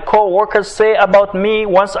says, my co-workers say about me.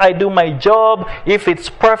 Once I do my job, if it's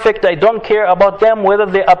perfect, I don't care about them, whether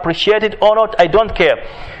they appreciate it or not, I don't care.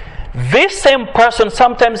 This same person,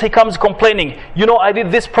 sometimes he comes complaining, I did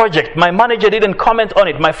this project, my manager didn't comment on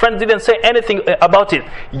it, my friend didn't say anything about it.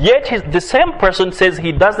 Yet the same person says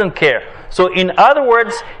he doesn't care. So in other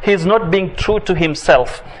words, he's not being true to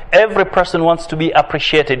himself. Every person wants to be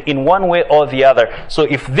appreciated in one way or the other. So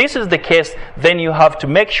if this is the case, then you have to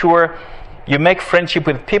make sure you make friendship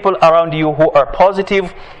with people around you who are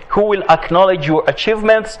positive, who will acknowledge your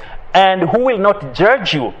achievements, and who will not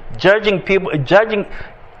judge you.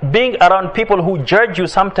 Being around people who judge you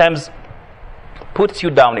sometimes puts you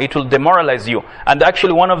down. It will demoralize you. And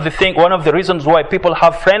actually one of the reasons why people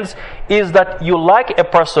have friends is that you like a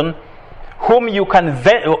person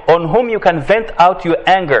on whom you can vent out your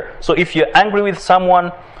anger. So if you're angry with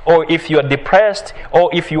someone, or if you're depressed, or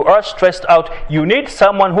if you are stressed out, you need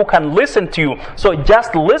someone who can listen to you. So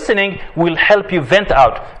just listening will help you vent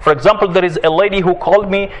out. For example, there is a lady who called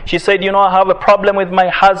me. She said, I have a problem with my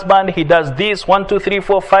husband. He does this, 1, 2, 3,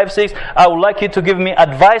 4, 5, 6. I would like you to give me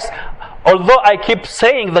advice. Although I keep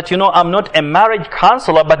saying that, I'm not a marriage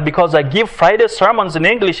counselor, but because I give Friday sermons in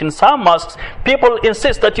English in some mosques, people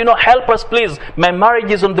insist that, help us please. Our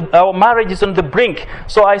marriage is on the brink.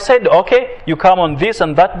 So I said, okay, you come on this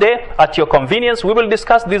and that day at your convenience. We will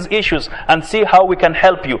discuss these issues and see how we can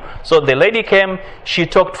help you. So the lady came. She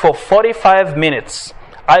talked for 45 minutes.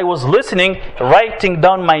 I was listening, writing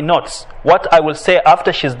down my notes, what I will say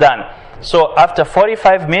after she's done. So after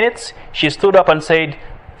 45 minutes, she stood up and said,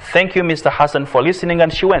 "Thank you, Mr. Hassan, for listening,"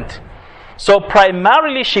 and she went. So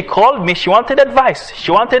primarily she called me, she wanted advice. She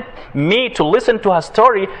wanted me to listen to her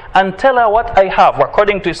story and tell her what I have,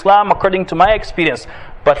 according to Islam, according to my experience.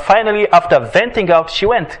 But finally, after venting out, she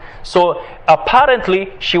went. So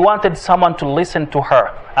apparently she wanted someone to listen to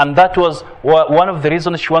her. And that was one of the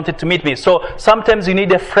reasons she wanted to meet me. So sometimes you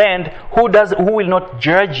need a friend who will not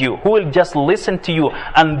judge you, who will just listen to you.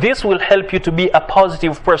 And this will help you to be a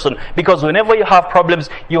positive person. Because whenever you have problems,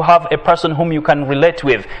 you have a person whom you can relate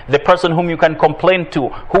with, the person whom you can complain to,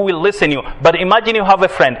 who will listen you. But imagine you have a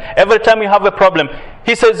friend. Every time you have a problem,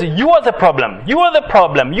 he says, "You are the problem. You are the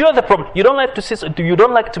problem. You are the problem." You don't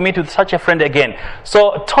like to meet with such a friend again.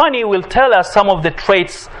 So Tony will tell us some of the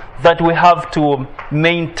traits that we have to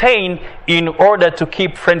maintain in order to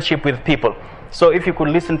keep friendship with people. So if you could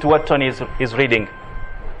listen to what Tony is reading.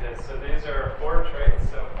 Okay, so these are 4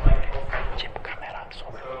 traits of likable people.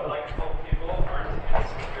 So likable people aren't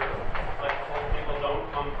insecure. Likable people don't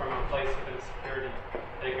come from a place of insecurity.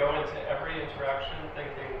 They go into every interaction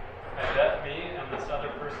thinking, I bet me and this other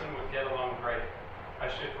person would get along great. I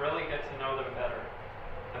should really get to know them better.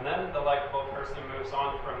 And then the likable person moves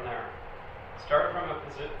on from there. Start from a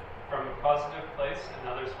positive place and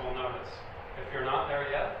others will notice. If you're not there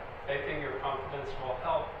yet, faking your confidence will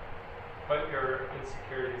help put your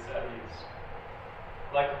insecurities at ease.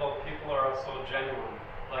 Likable people are also genuine.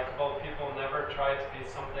 Likable people never try to be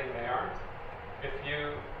something they aren't. If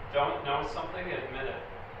you don't know something, admit it.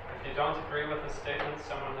 If you don't agree with a statement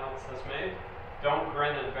someone else has made, don't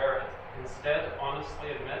grin and bear it. Instead,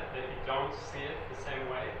 honestly admit that you don't see it the same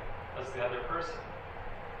way as the other person.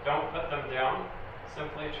 Don't put them down.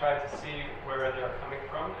 Simply try to see where they're coming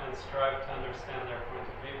from and strive to understand their point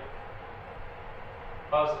of view.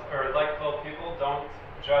 Likable people don't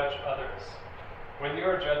judge others. When you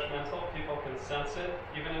are judgmental, people can sense it,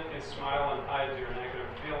 even if you smile and hide your negative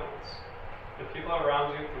feelings. The people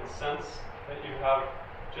around you can sense that you have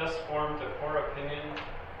just formed a poor opinion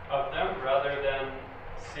of them rather than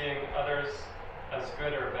seeing others as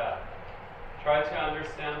good or bad. Try to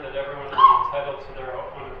understand that everyone is entitled to their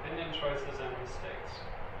own opinion, choices, and mistakes.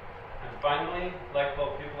 And finally,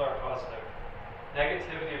 likable people are positive.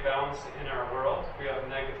 Negativity abounds in our world. We have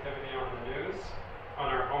negativity on the news,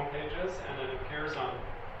 on our homepages, and it appears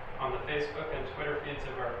on the Facebook and Twitter feeds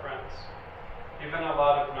of our friends. Even a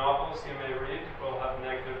lot of novels you may read will have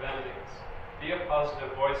negative endings. Be a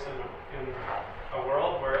positive voice in a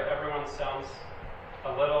world where everyone sounds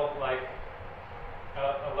a little like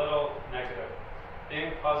a little negative.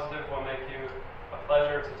 Being positive will make you a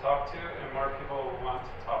pleasure to talk to, and more people will want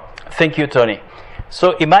to talk to you. Thank you, Tony.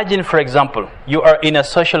 So imagine, for example, you are in a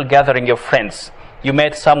social gathering of friends. You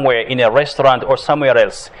met somewhere in a restaurant or somewhere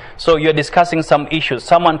else. So you're discussing some issues.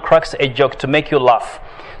 Someone cracks a joke to make you laugh.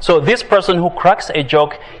 So this person who cracks a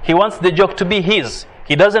joke, he wants the joke to be his.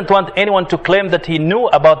 He doesn't want anyone to claim that he knew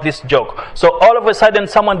about this joke. So all of a sudden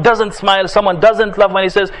someone doesn't smile, someone doesn't laugh when he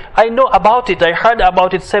says, I know about it, I heard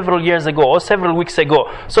about it several years ago or several weeks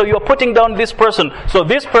ago. So you're putting down this person. So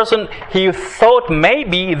this person, he thought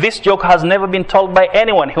maybe this joke has never been told by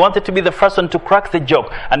anyone. He wanted to be the first one to crack the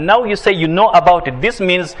joke. And now you say you know about it. This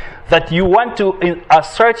means that you want to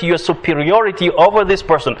assert your superiority over this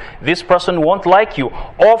person. This person won't like you.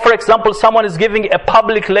 Or for example, someone is giving a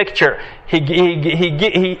public lecture.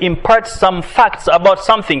 He imparts some facts about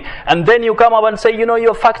something, and then you come up and say, you know,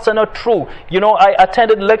 your facts are not true. You know, I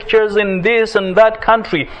attended lectures in this and that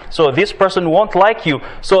country. So this person won't like you.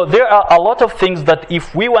 So there are a lot of things that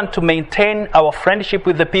if we want to maintain our friendship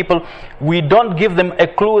with the people, we don't give them a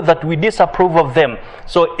clue that we disapprove of them.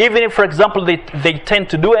 So even if, for example, they tend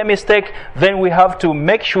to do a mistake, then we have to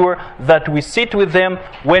make sure that we sit with them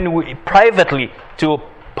when we privately to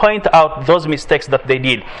point out those mistakes that they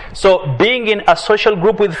did. So being in a social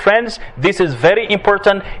group with friends, this is very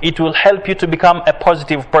important. It will help you to become a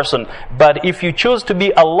positive person. But if you choose to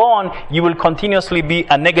be alone, you will continuously be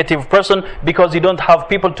a negative person because you don't have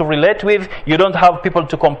people to relate with, you don't have people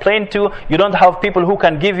to complain to, you don't have people who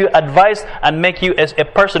can give you advice and make you as a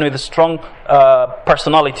person with a strong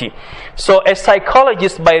personality. So a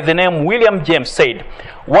psychologist by the name William James said,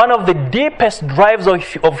 one of the deepest drives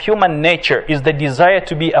of human nature is the desire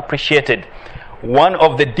to be appreciated. One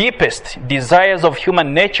of the deepest desires of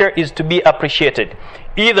human nature is to be appreciated.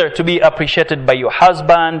 Either to be appreciated by your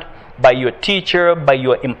husband, by your teacher, by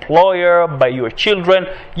your employer, by your children,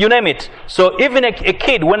 you name it. So even a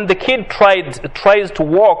kid, when the kid tries to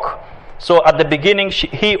walk, so at the beginning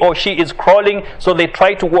he or she is crawling, so they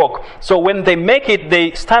try to walk. So when they make it,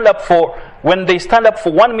 they stand up for 1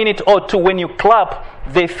 minute or two. When you clap,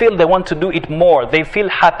 they feel they want to do it more. They feel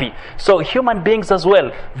happy. So human beings as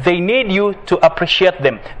well, they need you to appreciate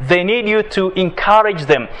them. They need you to encourage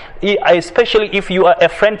them, especially if you are a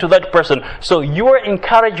friend to that person. So your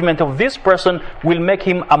encouragement of this person will make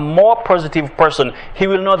him a more positive person. He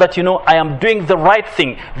will know that, you know, I am doing the right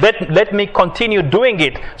thing. Let me continue doing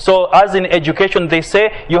it. So as in education, they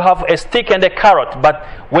say you have a stick and a carrot. But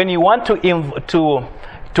when you want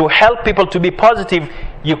to help people to be positive,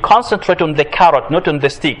 you concentrate on the carrot, not on the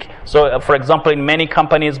stick. So for example, in many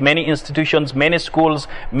companies, many institutions, many schools,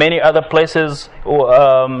 many other places,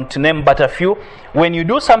 to name but a few, when you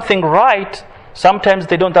do something right, sometimes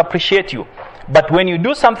they don't appreciate you. But when you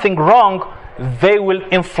do something wrong, they will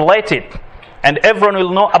inflate it, and everyone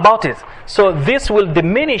will know about it. So this will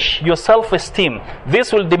diminish your self-esteem.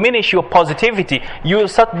 This will diminish your positivity. You will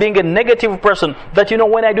start being a negative person, that, you know,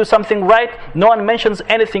 when I do something right, no one mentions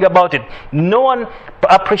anything about it. No one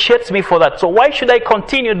appreciates me for that. So why should I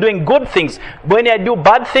continue doing good things? When I do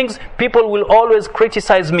bad things, people will always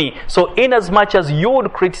criticize me. So in as much as you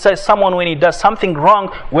would criticize someone when he does something wrong,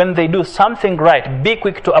 when they do something right, be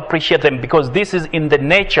quick to appreciate them, because this is in the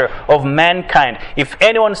nature of mankind. If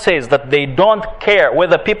anyone says that they don't care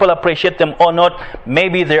whether people appreciate them or not,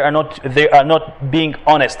 maybe they are not being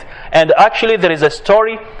honest. And actually there is a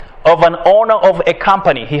story of an owner of a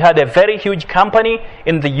company. He had a very huge company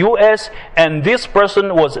in the US, and this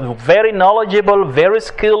person was very knowledgeable, very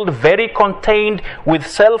skilled, very contained, with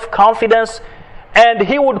self-confidence. And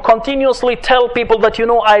he would continuously tell people that, you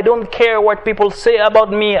know, I don't care what people say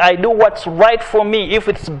about me. I do what's right for me. If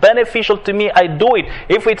it's beneficial to me, I do it.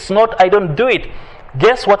 If it's not, I don't do it.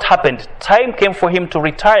 Guess what happened? Time came for him to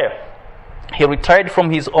retire. He retired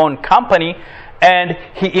from his own company, and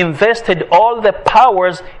he invested all the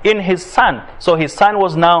powers in his son. So his son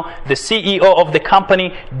was now the CEO of the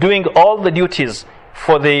company, doing all the duties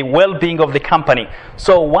for the well-being of the company.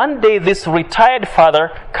 So one day this retired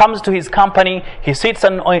father comes to his company. He sits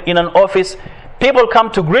in an office. People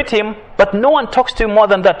come to greet him, but no one talks to him more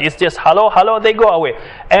than that. It's just hello, hello, they go away.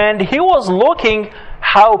 And he was looking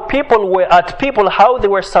how they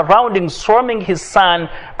were surrounding, swarming his son,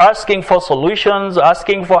 asking for solutions,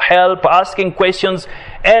 asking for help, asking questions,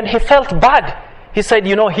 and he felt bad. He said,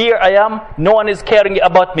 you know, here I am, no one is caring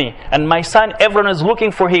about me. And my son, everyone is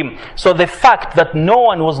looking for him. So the fact that no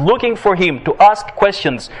one was looking for him to ask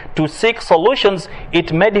questions, to seek solutions,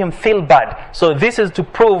 it made him feel bad. So this is to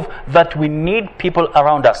prove that we need people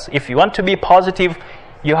around us. If you want to be positive,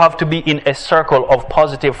 you have to be in a circle of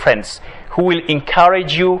positive friends who will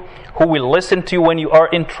encourage you, who will listen to you when you are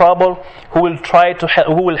in trouble, who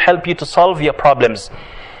will help you to solve your problems.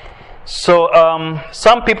 So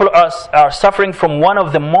some people are suffering from one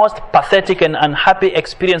of the most pathetic and unhappy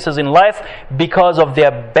experiences in life because of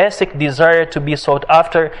their basic desire to be sought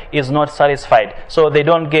after is not satisfied. So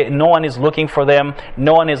no one is looking for them,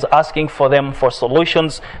 no one is asking for them for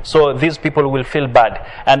solutions. So these people will feel bad.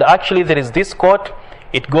 And actually there is this quote,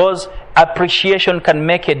 it goes, appreciation can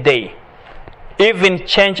make a day, even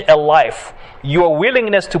change a life. Your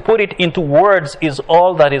willingness to put it into words is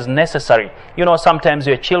all that is necessary. You know, sometimes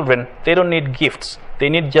your children, they don't need gifts. They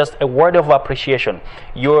need just a word of appreciation.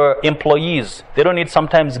 Your employees, they don't need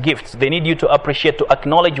sometimes gifts. They need you to appreciate, to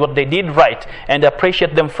acknowledge what they did right and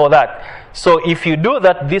appreciate them for that. So if you do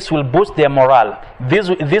that, this will boost their morale.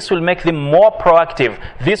 This will make them more proactive.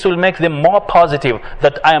 This will make them more positive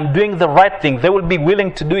that I am doing the right thing. They will be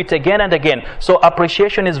willing to do it again and again. So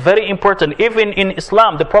appreciation is very important. Even in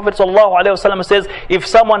Islam, the Prophet ﷺ says, if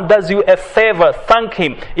someone does you a favor, thank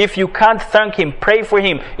him. If you can't thank him, pray for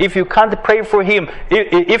him. If you can't pray for him,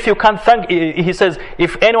 if you can't thank, he says,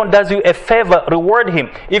 if anyone does you a favor, reward him.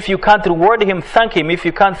 If you can't reward him, thank him. If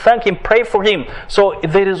you can't thank him, pray for him. So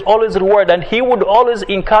there is always reward. And he would always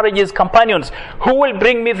encourage his companions, who will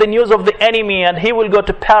bring me the news of the enemy, and he will go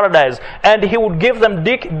to paradise. And he would give them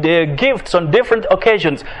gifts on different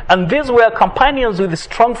occasions. And these were companions with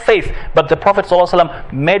strong faith. But the Prophet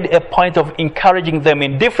ﷺ made a point of encouraging them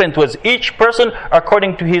in different ways, each person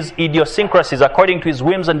according to his idiosyncrasies, according to his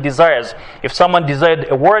whims and desires. If someone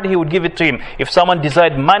desired a word, he would give it to him. If someone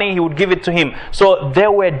desired money, he would give it to him. So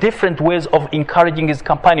there were different ways of encouraging his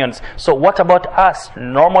companions. So what about us,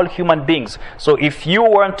 normal human beings? So if you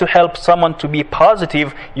want to help someone to be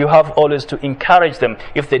positive, you have always to encourage them.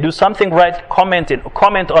 If they do something right, comment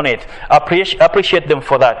on it. Appreciate them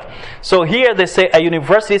for that. So here they say a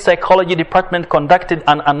university psychology department conducted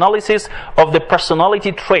an analysis of the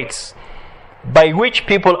personality traits by which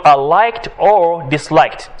people are liked or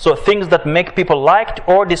disliked. So things that make people liked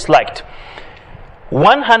or disliked.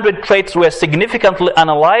 100 traits were significantly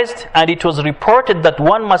analyzed, and it was reported that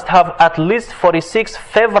one must have at least 46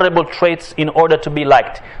 favorable traits in order to be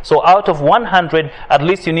liked. So out of 100, at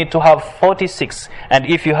least you need to have 46. And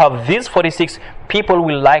if you have these 46, people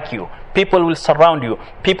will like you. People will surround you.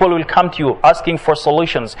 People will come to you asking for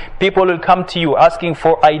solutions. People will come to you asking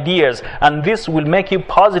for ideas. And this will make you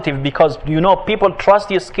positive because, you know, people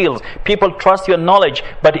trust your skills. People trust your knowledge.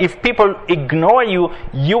 But if people ignore you,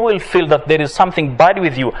 you will feel that there is something bad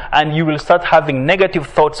with you. And you will start having negative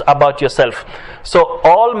thoughts about yourself. So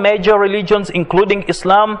all major religions, including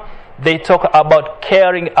Islam, they talk about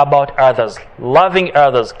caring about others, loving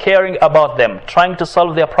others, caring about them, trying to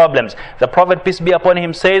solve their problems. The Prophet, peace be upon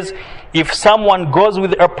him, says, if someone goes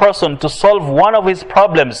with a person to solve one of his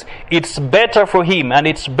problems, it's better for him and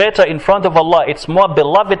it's better in front of Allah, it's more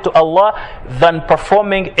beloved to Allah than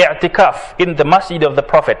performing i'tikaf in the masjid of the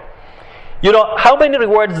Prophet. You know, how many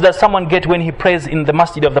rewards does someone get when he prays in the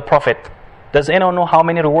masjid of the Prophet? Does anyone know how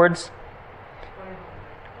many rewards?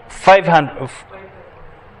 500.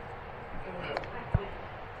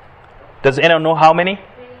 Does anyone know how many?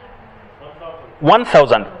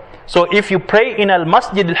 1,000. So if you pray in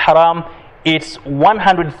Al-Masjid Al-Haram, it's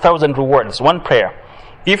 100,000 rewards, one prayer.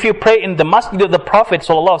 If you pray in the Masjid of the Prophet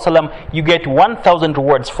ﷺ, you get 1,000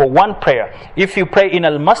 rewards for one prayer. If you pray in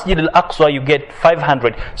Al-Masjid Al-Aqsa, you get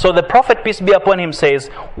 500. So the Prophet, peace be upon him,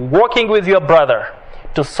 says, working with your brother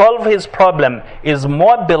to solve his problem is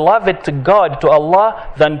more beloved to God, to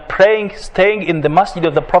Allah, than staying in the Masjid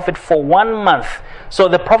of the Prophet for 1 month. So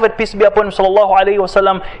the Prophet, peace be upon him,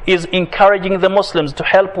 ﷺ, is encouraging the Muslims to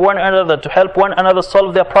help one another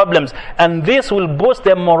solve their problems. And this will boost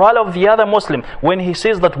the morale of the other Muslim. When he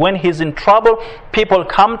sees that when he's in trouble, people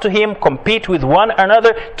come to him, compete with one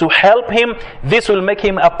another to help him, this will make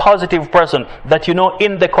him a positive person. That, you know,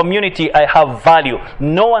 in the community I have value.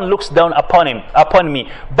 No one looks down upon me.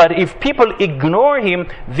 But if people ignore him,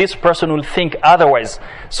 this person will think otherwise.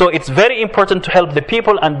 So it's very important to help the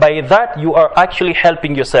people, and by that you are actually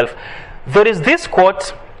helping yourself. There is this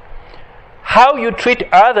quote, how you treat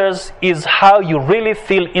others is how you really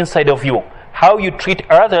feel inside of you. How you treat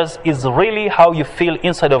others is really how you feel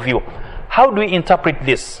inside of you. How do we interpret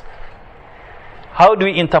this? How do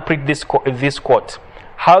we interpret this quote?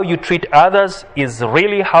 How you treat others is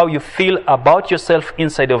really how you feel about yourself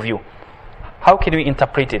inside of you. How can we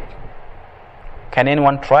interpret it? Can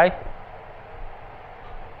anyone try?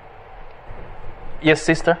 Yes,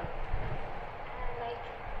 sister? Like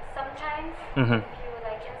sometimes Mm-hmm. if you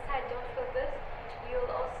like inside don't feel good,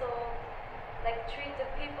 you'll also like treat the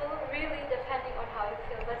people really depending on how you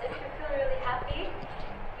feel. But if you feel really happy,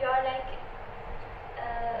 you're like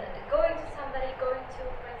going to somebody, going to,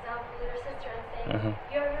 for example, your sister and saying, Mhm.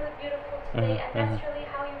 you're really beautiful today, and that's really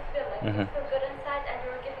how you feel. Like you feel good inside, and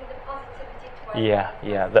you're giving the positivity towards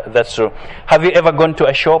Yeah, that's true. Have you ever gone to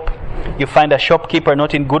a shop? You find a shopkeeper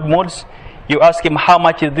not in good moods. You ask him, how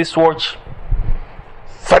much is this watch?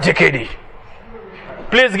 30 KD.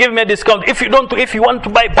 Please give me a discount. If you want to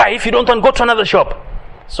buy. If you don't want, go to another shop.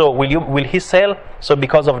 So will he sell? So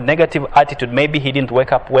because of negative attitude, maybe he didn't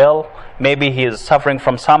wake up well, maybe he is suffering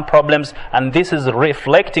from some problems, and this is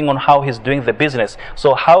reflecting on how he's doing the business.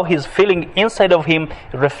 So how he's feeling inside of him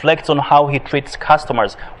reflects on how he treats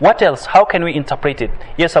customers. What else? How can we interpret it?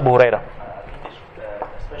 Yes, Abu Huraira. I think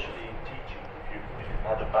it's, especially in teaching, if you've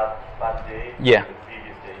had a bad day, Yeah. the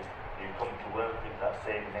previous day, you come to work with that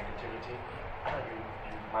same negativity,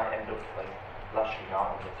 you might end up like lashing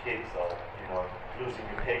out on the kids or losing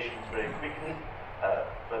your patience very quickly.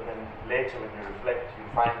 But then later when you reflect, you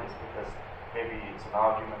find this because maybe it's an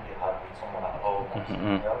argument you had with someone at home or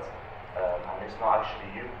something else, and it's not actually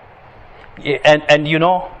you. Yeah, and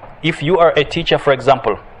if you are a teacher, for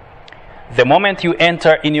example, the moment you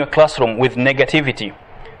enter in your classroom with negativity,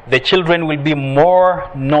 the children will be more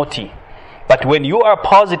naughty. But when you are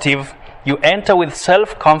positive, you enter with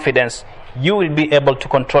self-confidence, you will be able to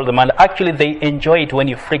control them. And actually they enjoy it when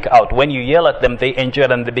you freak out. When you yell at them, they enjoy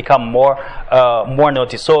it and they become more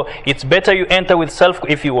naughty. So it's better you enter with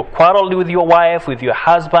if you quarreled with your wife, with your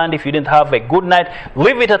husband, if you didn't have a good night,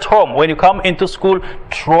 leave it at home. When you come into school,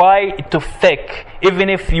 try to fake. Even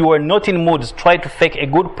if you are not in moods, try to fake a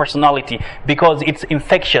good personality, because it's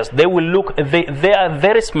infectious. They are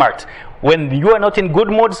very smart. When you are not in good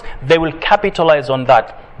moods, they will capitalize on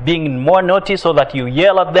that, being more naughty, so that you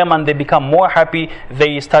yell at them and they become more happy.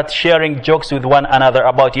 They start sharing jokes with one another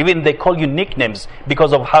about you. Even they call you nicknames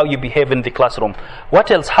because of how you behave in the classroom.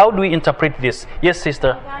 What else? How do we interpret this? Yes,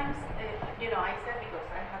 sister? Sometimes, I said because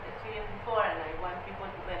I have experience before and I want people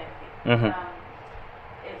to benefit. Mm-hmm.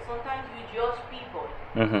 Sometimes you judge people,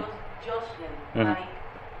 Mm-hmm. just judge them, Mhm. like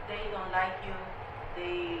they don't like you,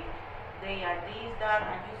 they are this, that,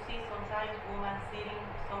 and you see sometimes women sitting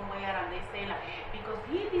somewhere and they say like, because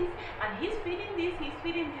he this, and he's feeling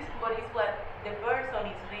this, but it's what the person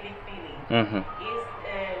is really feeling. Mm-hmm. Is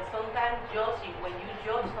sometimes judging, when you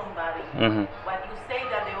judge somebody, Mm-hmm. what you say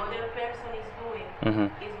that the other person is doing Mm-hmm.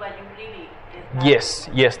 is what you really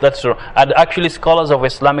Yes, that's true. And actually scholars of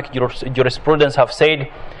Islamic jurisprudence have said,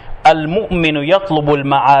 المؤمن يطلب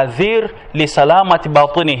المعاذير لسلامة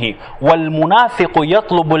باطنه والمنافق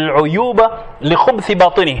يطلب العيوب لخبث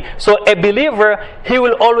باطنه. So a believer, he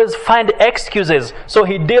will always find excuses. So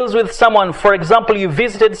he deals with someone, for example, you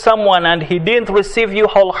visited someone and he didn't receive you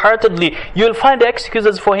wholeheartedly, you'll find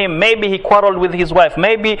excuses for him. Maybe he quarreled with his wife,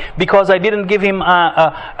 maybe because I didn't give him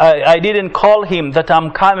I didn't call him that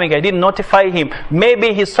I'm coming, I didn't notify him,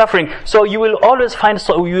 maybe he's suffering. So you will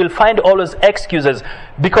find always excuses,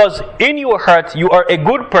 because in your heart you are a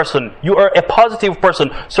good person, you are a positive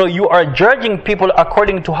person, so you are judging people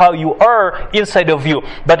according to how you are inside of you.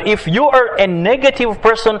 But if you are a negative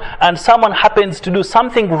person and someone happens to do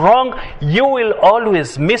something wrong, you will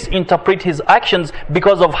always misinterpret his actions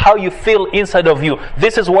because of how you feel inside of you.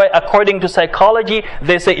 This is why, according to psychology,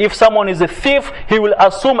 they say if someone is a thief, he will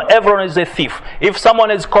assume everyone is a thief. If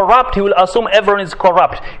someone is corrupt, he will assume everyone is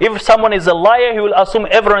corrupt. If someone is a liar, he will assume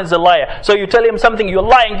everyone is a liar. So you tell him something, you're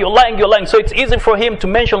lying. So it's easy for him to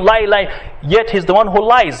mention lie, yet he's the one who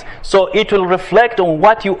lies. So it will reflect on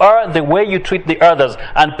what you are, the way you treat the others.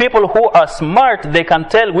 And people who are smart, they can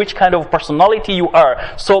tell which kind of personality you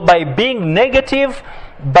are. So by being negative,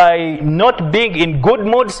 by not being in good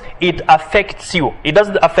moods, it affects you. It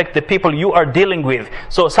doesn't affect the people you are dealing with.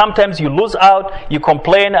 So sometimes you lose out, you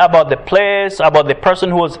complain about the place, about the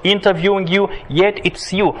person who was interviewing you, yet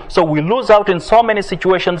it's you. So we lose out in so many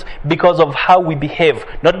situations because of how we behave,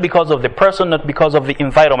 not because of the person, not because of the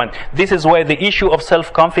environment. This is where the issue of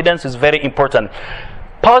self-confidence is very important.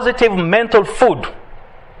 Positive mental food.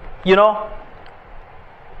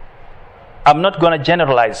 I'm not going to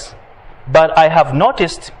generalize, but I have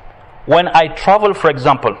noticed when I travel, for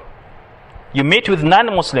example, you meet with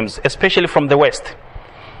non-Muslims, especially from the West.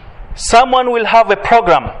 Someone will have a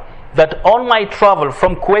program that on my travel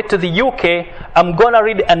from Kuwait to the UK, I'm going to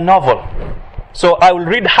read a novel. So I will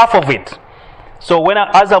read half of it. So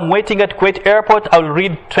as I'm waiting at Kuwait airport, I will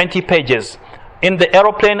read 20 pages. In the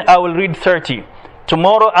aeroplane, I will read 30.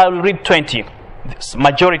 Tomorrow, I will read 20. This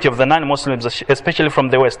majority of the non-Muslims, especially from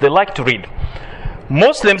the West, they like to read.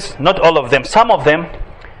 Muslims, not all of them, some of them,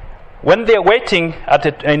 when they're waiting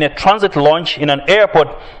in a transit lounge in an airport,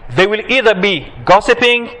 they will either be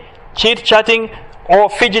gossiping, chit-chatting, or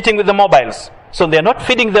fidgeting with the mobiles. So they're not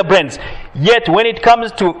feeding their brains. Yet when it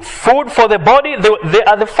comes to food for the body, they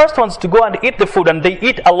are the first ones to go and eat the food, and they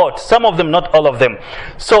eat a lot. Some of them, not all of them.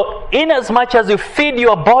 So in as much as you feed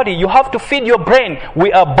your body, you have to feed your brain.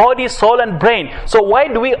 We are body, soul, and brain. So why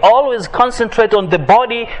do we always concentrate on the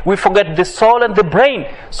body? We forget the soul and the brain.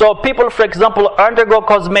 So people, for example, undergo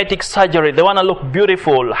cosmetic surgery. They want to look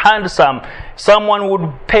beautiful, handsome. Someone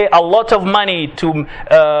would pay a lot of money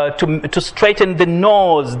to straighten the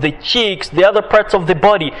nose, the cheeks, the other parts of the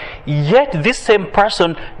body. Yet this same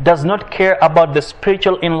person does not care about the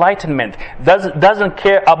spiritual enlightenment, doesn't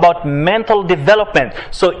care about mental development.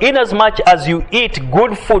 So in as much as you eat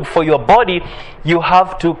good food for your body, you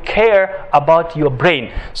have to care about your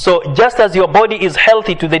brain. So just as your body is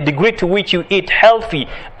healthy to the degree to which you eat healthy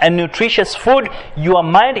and nutritious food, your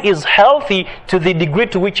mind is healthy to the degree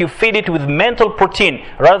to which you feed it with mental protein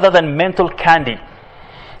rather than mental candy.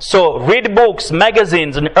 So read books,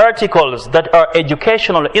 magazines, and articles that are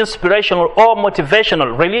educational, inspirational, or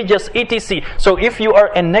motivational, religious, etc. So if you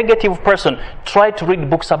are a negative person, try to read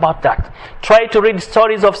books about that. Try to read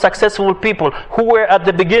stories of successful people who were at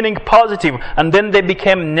the beginning positive and then they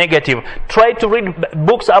became negative. Try to read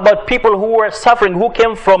books about people who were suffering, who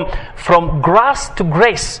came from grass to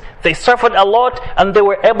grace. They suffered a lot and they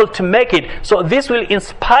were able to make it. So this will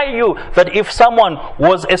inspire you that if someone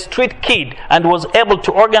was a street kid and was able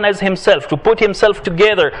to organize himself, to put himself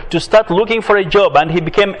together, to start looking for a job, and he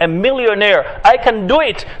became a millionaire, I can do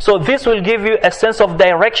it. So this will give you a sense of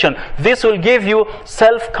direction. This will give you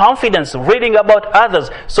self-confidence, reading about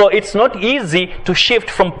others. So it's not easy to shift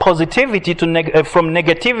from positivity to from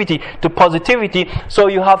negativity to positivity. So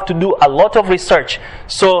you have to do a lot of research.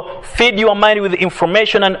 So feed your mind with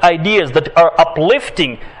information and ideas that are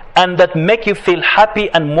uplifting and that make you feel happy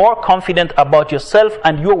and more confident about yourself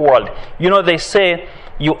and your world. You know, they say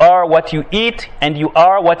you are what you eat and you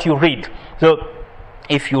are what you read. So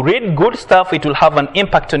if you read good stuff, it will have an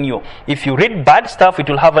impact on you. If you read bad stuff, it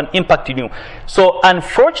will have an impact on you. So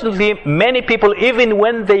unfortunately, many people, even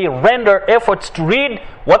when they render efforts to read,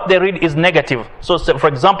 what they read is negative. So for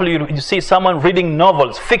example, you see someone reading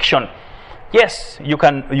novels, fiction. Yes, you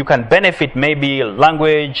can benefit maybe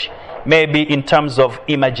language, maybe in terms of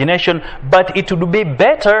imagination, but it would be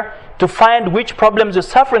better to find which problems you're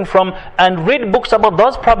suffering from and read books about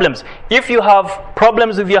those problems. If you have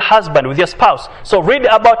problems with your husband, with your spouse, so read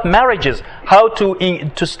about marriages, how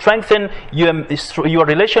to strengthen your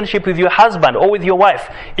relationship with your husband or with your wife.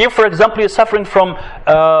 If, for example, you're suffering from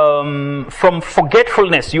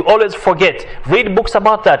forgetfulness, you always forget, read books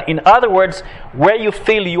about that. In other words, where you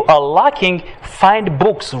feel you are lacking, find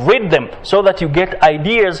books, read them, so that you get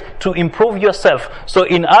ideas to improve yourself. So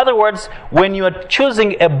in other words, when you are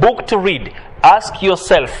choosing a book to read, ask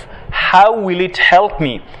yourself, how will it help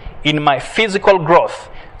me in my physical growth,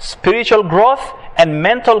 spiritual growth, and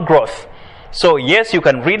mental growth? So yes, you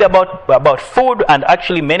can read about food, and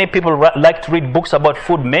actually many people like to read books about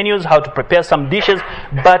food menus, how to prepare some dishes,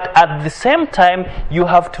 but at the same time you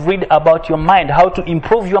have to read about your mind, how to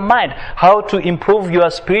improve your mind, how to improve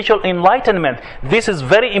your spiritual enlightenment. This is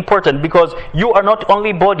very important because you are not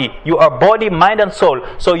only body, you are body, mind, and soul.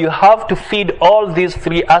 So you have to feed all these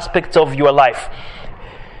three aspects of your life.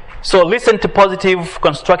 So listen to positive,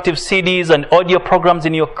 constructive CDs and audio programs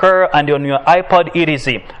in your car and on your iPod,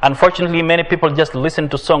 etc. Unfortunately, many people just listen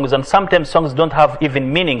to songs, and sometimes songs don't have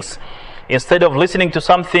even meanings. Instead of listening to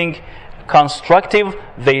something constructive,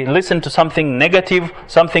 they listen to something negative,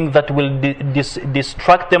 something that will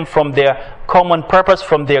distract them from their common purpose,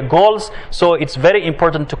 from their goals. So it's very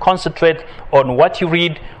important to concentrate on what you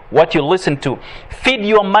read, what you listen to. Feed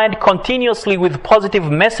your mind continuously with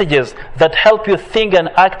positive messages that help you think and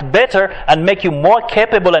act better and make you more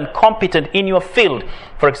capable and competent in your field.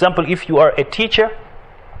 For example, if you are a teacher,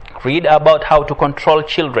 read about how to control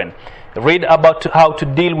children. Read about how to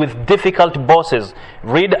deal with difficult bosses.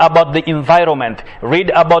 Read about the environment. Read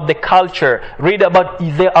about the culture.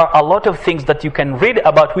 There are a lot of things that you can read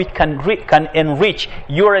about which can enrich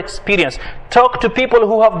your experience. Talk to people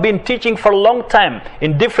who have been teaching for a long time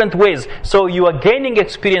in different ways. So you are gaining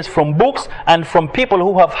experience from books and from people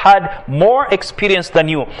who have had more experience than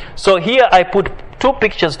you. So here I put two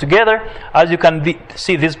pictures together. As you can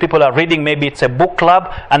see, these people are reading, maybe it's a book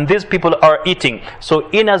club, and these people are eating. So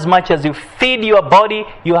in as much as you feed your body,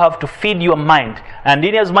 you have to feed your mind. And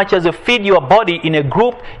in as much as you feed your body in a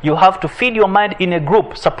group, you have to feed your mind in a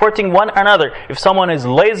group, supporting one another. If someone is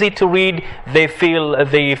lazy to read, they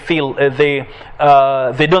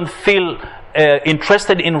don't feel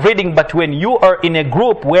interested in reading. But when you are in a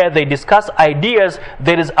group where they discuss ideas,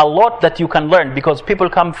 there is a lot that you can learn, because people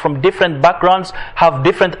come from different backgrounds, have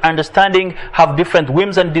different understanding, have different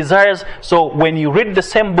whims and desires. So when you read the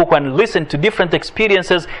same book and listen to different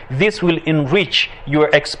experiences, this will enrich your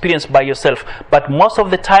experience by yourself. But most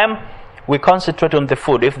of the time we concentrate on the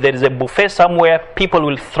food. If there is a buffet somewhere, people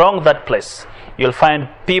will throng that place. You'll find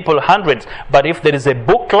people, hundreds. But if there is a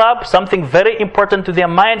book club, something very important to their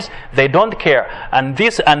minds, they don't care. And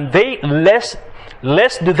they less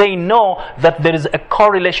do they know that there is a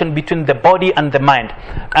correlation between the body and the mind.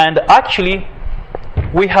 And actually,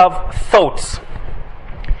 we have thoughts.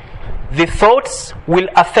 The thoughts will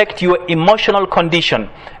affect your emotional condition,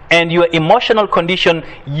 and your emotional condition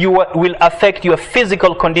will affect your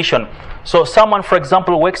physical condition. So someone, for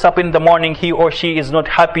example, wakes up in the morning, he or she is not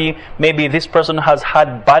happy. Maybe this person has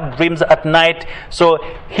had bad dreams at night. So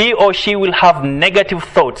he or she will have negative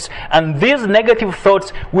thoughts. And these negative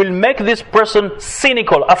thoughts will make this person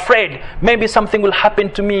cynical, afraid. Maybe something will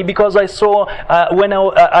happen to me because I saw when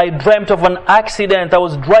I dreamt of an accident. I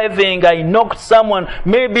was driving, I knocked someone.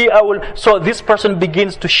 Maybe I will. So this person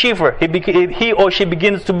begins to shiver. He or she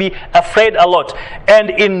begins to be afraid a lot.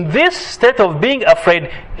 And in this state of being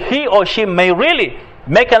afraid, he or she may really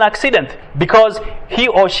make an accident, because he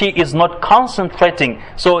or she is not concentrating.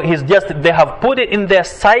 So they have put it in their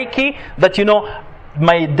psyche that,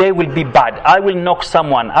 my day will be bad. I will knock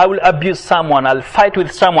someone. I will abuse someone. I'll fight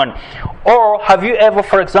with someone. Or have you ever,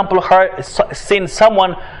 for example, seen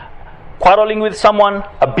someone quarreling with someone,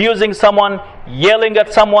 abusing someone, yelling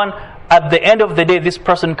at someone? At the end of the day, this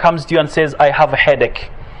person comes to you and says, I have a headache.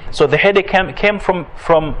 So the headache came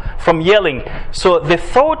from yelling. So the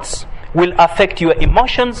thoughts will affect your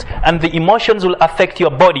emotions, and the emotions will affect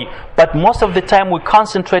your body. But most of the time we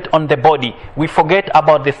concentrate on the body. We forget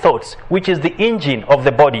about the thoughts, which is the engine of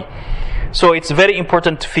the body. So it's very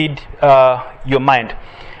important to feed your mind.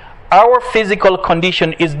 Our physical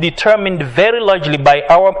condition is determined very largely by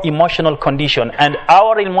our emotional condition, and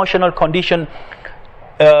our emotional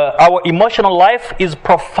life is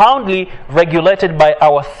profoundly regulated by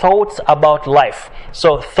our thoughts about life.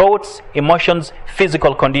 So thoughts, emotions,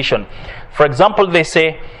 physical condition. For example, they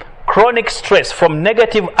say chronic stress from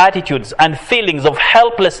negative attitudes and feelings of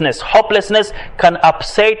helplessness, hopelessness can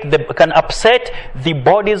upset the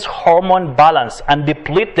body's hormone balance and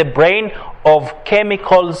deplete the brain of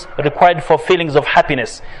chemicals required for feelings of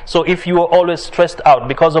happiness. So if you are always stressed out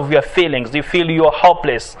because of your feelings, you feel you are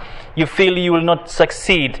hopeless, you feel you will not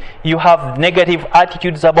succeed, you have negative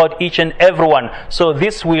attitudes about each and everyone, so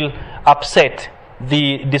this will upset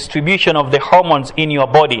the distribution of the hormones in your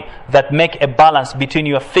body that make a balance between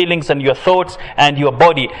your feelings and your thoughts and your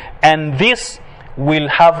body, and this will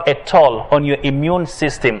have a toll on your immune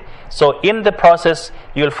system. So in the process,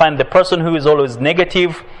 you'll find the person who is always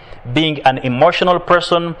negative, being an emotional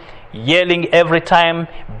person, yelling every time,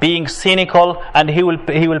 being cynical, and he will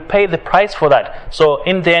pay the price for that. So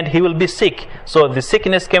in the end, he will be sick. So the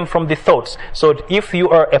sickness came from the thoughts. So if you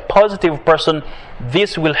are a positive person,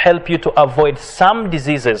 this will help you to avoid some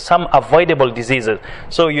diseases, some avoidable diseases.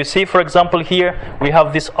 So you see, for example, here we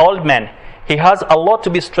have this old man. He has a lot to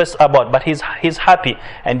be stressed about, but he's happy.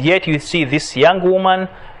 And yet you see this young woman,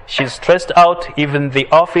 she's stressed out. Even the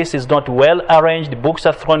office is not well arranged. Books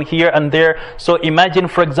are thrown here and there. So imagine,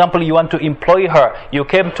 for example, you want to employ her. You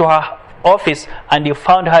came to her office and you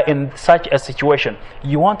found her in such a situation.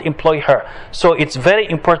 You won't employ her. So it's very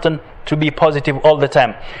important to be positive all the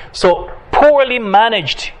time. So poorly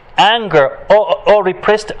managed anger or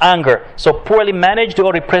repressed anger. So poorly managed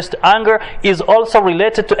or repressed anger is also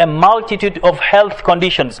related to a multitude of health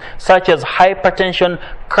conditions such as hypertension,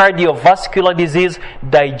 cardiovascular disease,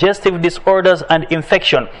 digestive disorders, and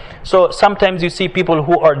infection. So sometimes you see people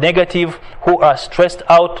who are negative, who are stressed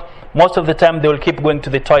out. Most of the time they will keep going to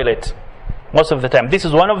the toilet. Most of the time. This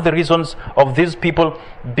is one of the reasons of these people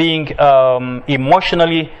being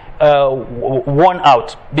emotionally worn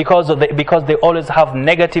out, because they always have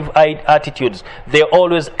negative attitudes. They're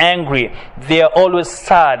always angry. They are always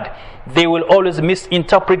sad. They will always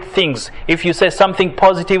misinterpret things. If you say something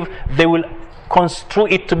positive, they will construe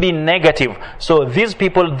it to be negative. So these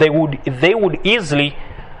people, they would easily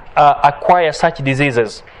acquire such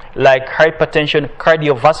diseases like hypertension,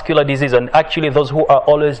 cardiovascular disease, and actually those who are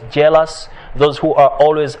always jealous, those who are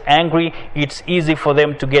always angry, it's easy for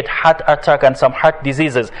them to get heart attack and some heart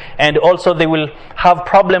diseases. And also they will have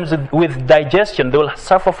problems with digestion. They will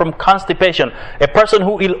suffer from constipation. A person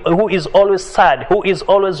who is always sad, who is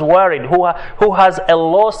always worried, who has a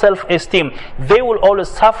low self-esteem, they will always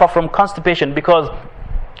suffer from constipation because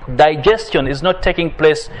digestion is not taking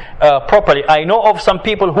place properly. I know of some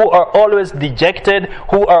people who are always dejected,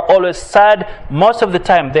 who are always sad. Most of the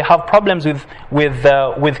time they have problems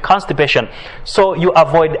with constipation. So you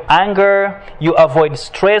avoid anger, you avoid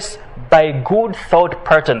stress by good thought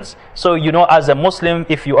patterns. So you know, as a Muslim,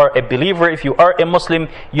 if you are a believer, if you are a Muslim,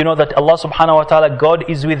 you know that Allah subhanahu wa ta'ala, God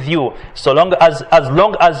is with you. So long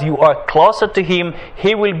as you are closer to Him,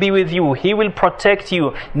 He will be with you. He will protect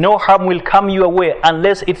you. No harm will come your way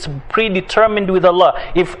unless it's predetermined with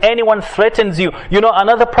Allah. If anyone threatens you, you know,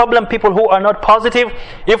 another problem, people who are not positive,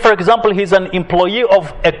 if for example he's an employee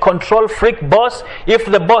of a control freak boss, if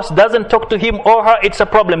the boss doesn't talk to him or her, it's a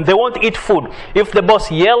problem. They won't eat food. If the boss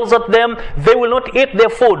yells at them, they will not eat their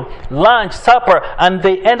food, lunch, supper, and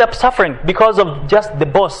they end up suffering because of just the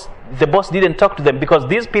boss. The boss didn't talk to them, because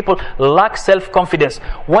these people lack self-confidence.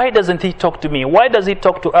 Why doesn't he talk to me? Why does he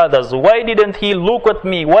talk to others? Why didn't he look at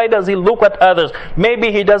me? Why does he look at others?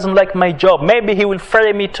 Maybe he doesn't like my job. Maybe he will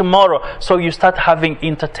fire me tomorrow. So you start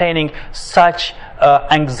entertaining such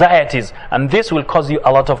anxieties, and this will cause you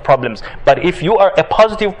a lot of problems. But if you are a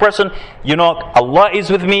positive person, you know, Allah is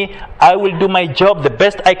with me, I will do my job the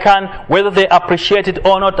best I can, whether they appreciate it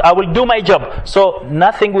or not, I will do my job. So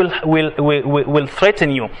nothing will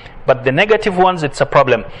threaten you. But the negative ones, it's a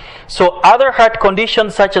problem. So other heart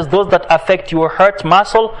conditions, such as those that affect your heart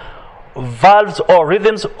muscle, valves or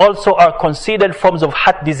rhythms, also are considered forms of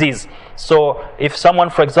heart disease. So if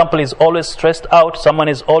someone, for example, is always stressed out, someone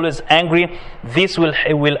is always angry, this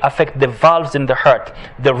will affect the valves in the heart,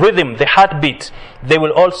 the rhythm, the heartbeat. They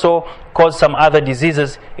will also cause some other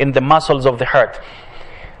diseases in the muscles of the heart.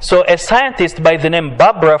 So a scientist by the name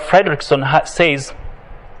Barbara Fredrickson says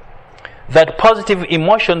that positive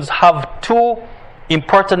emotions have two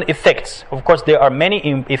important effects. Of course, there are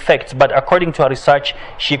many effects, but according to her research,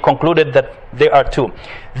 she concluded that there are two.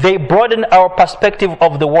 They broaden our perspective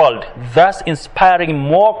of the world, thus inspiring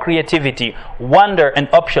more creativity, wonder, and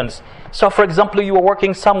options. So, for example, you are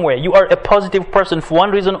working somewhere, you are a positive person for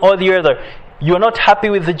one reason or the other. You're not happy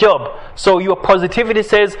with the job, so your positivity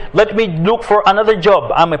says, let me look for another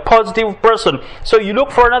job. I'm a positive person, so you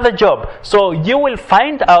look for another job. So you will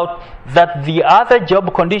find out that the other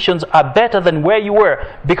job conditions are better than where you were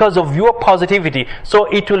because of your positivity. So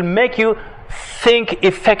it will make you think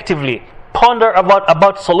effectively, ponder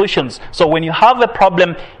about solutions. So when you have a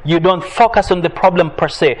problem, you don't focus on the problem per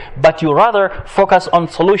se, but you rather focus on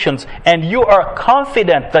solutions, and you are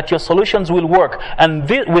confident that your solutions will work. And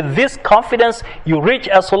with this confidence, you reach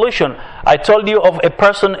a solution. I told you of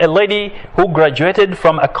a lady who graduated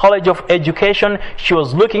from a college of education. She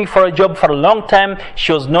was looking for a job for a long time.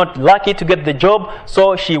 She was not lucky to get the job,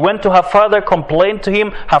 so she went to her father, complained to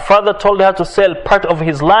him. Her father told her to sell part of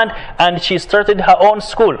his land, and she started her own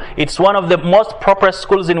school. It's one of the most proper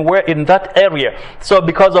schools in that area. So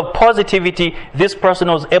because of positivity, this person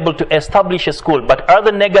was able to establish a school. But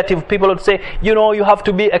other negative people would say, you know, you have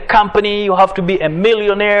to be a company, you have to be a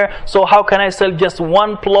millionaire, so how can I sell just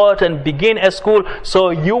one plot and begin a school?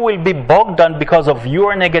 So you will be bogged down because of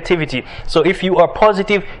your negativity. So if you are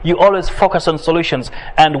positive, you always focus on solutions,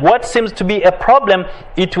 and what seems to be a problem,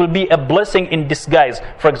 it will be a blessing in disguise.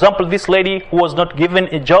 For example, this lady who was not given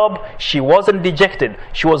a job, she wasn't dejected,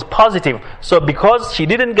 she was positive. So because she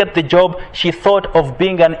didn't get the job, she thought of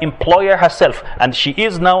being an employer herself, and she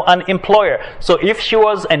is now an employer. So if she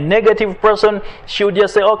was a negative person, she would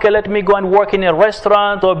just say, okay, let me go and work in a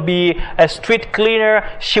restaurant or be a street cleaner.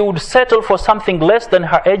 She would settle for something less than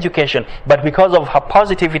her education. But because of her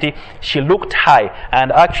positivity, she looked high,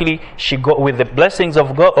 and actually she got, with the blessings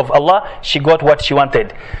of God, of Allah, she got what she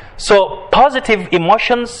wanted. So positive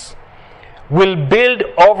emotions will build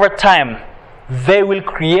over time. They will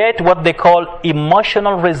create what they call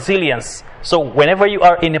emotional resilience. So whenever you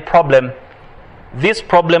are in a problem, this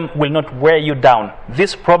problem will not wear you down.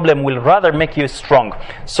 This problem will rather make you strong.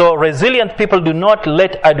 So resilient people do not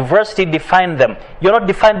let adversity define them. You're not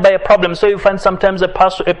defined by a problem. So you find sometimes a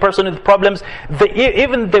person with problems,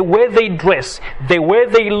 even the way they dress, the way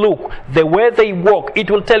they look, the way they walk,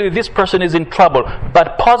 it will tell you this person is in trouble.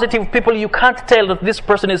 But positive people, you can't tell that this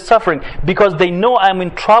person is suffering, because they know I'm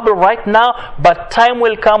in trouble right now, but time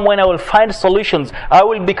will come when I will find solutions. I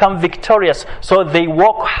will become victorious. So they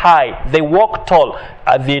walk high, they walk tall.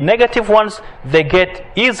 The negative ones, they get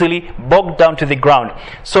easily bogged down to the ground.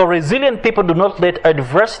 So resilient people do not let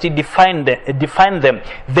adversity define them.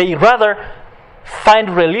 They rather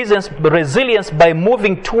find resilience by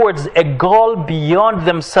moving towards a goal beyond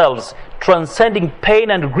themselves, transcending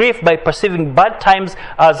pain and grief by perceiving bad times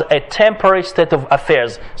as a temporary state of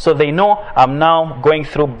affairs. So they know, I'm now going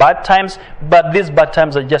through bad times, but these bad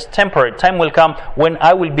times are just temporary. Time will come when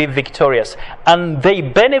I will be victorious. And they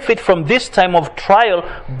benefit from this time of trial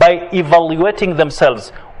by evaluating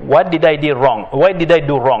themselves. What did I do wrong? What did I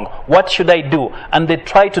do wrong? What should I do? And they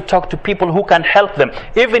try to talk to people who can help them.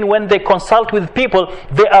 Even when they consult with people,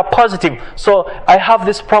 they are positive. So I have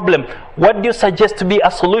this problem. What do you suggest to be a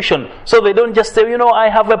solution? So they don't just say, I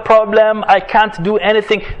have a problem, I can't do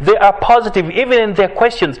anything. They are positive, even in their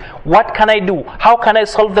questions. What can I do? How can I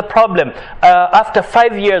solve the problem? After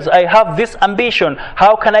 5 years, I have this ambition.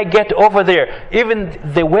 How can I get over there? Even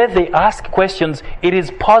the way they ask questions, it is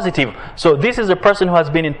positive. So this is a person who has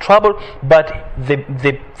been in trouble, but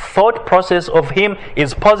the thought process of him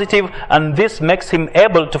is positive, and this makes him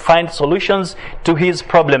able to find solutions to his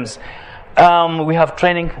problems. We have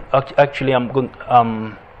training. Actually, I'm going.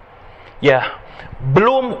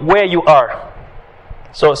 Bloom where you are.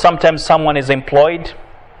 So sometimes someone is employed,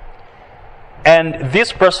 and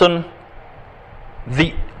this person,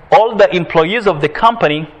 all the employees of the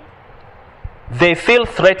company, they feel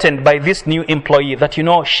threatened by this new employee that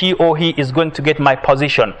she or he is going to get my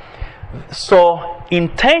position. So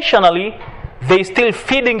intentionally, they still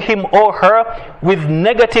feeding him or her with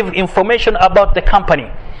negative information about the company.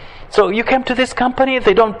 So you came to this company,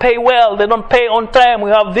 they don't pay well, they don't pay on time, we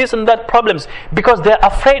have this and that problems, because they're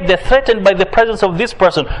afraid, they're threatened by the presence of this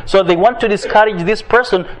person. So they want to discourage this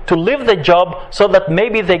person to leave the job so that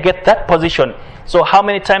maybe they get that position. So how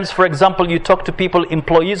many times, for example, you talk to people,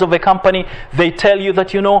 employees of a company, they tell you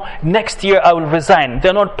that, next year I will resign,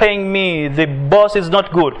 they're not paying me, the boss is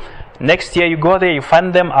not good. Next year you go there, you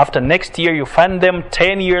find them. After next year you find them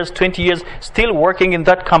 10 years, 20 years, still working in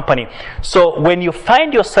that company. So when you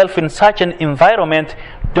find yourself in such an environment,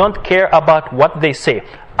 don't care about what they say.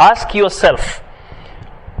 Ask yourself,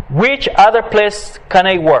 which other place can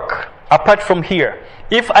I work apart from here?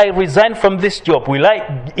 If I resign from this job, will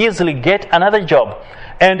I easily get another job?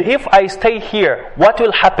 And if I stay here, what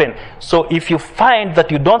will happen? So if you find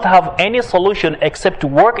that you don't have any solution except to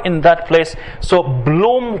work in that place, so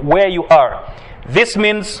bloom where you are. This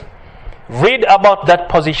means read about that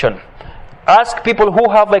position. Ask people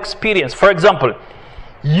who have experience. For example,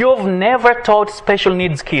 you've never taught special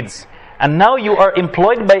needs kids, and now you are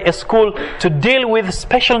employed by a school to deal with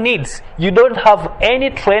special needs. You don't have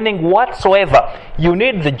any training whatsoever. You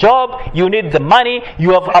need the job, you need the money,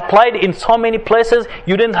 you have applied in so many places,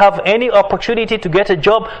 you didn't have any opportunity to get a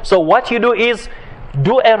job. So what you do is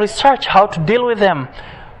do a research how to deal with them.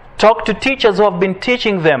 Talk to teachers who have been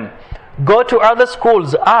teaching them. Go to other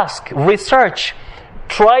schools, ask, research.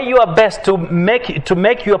 Try your best to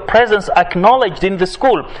make your presence acknowledged in the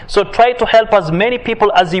school. So try to help as many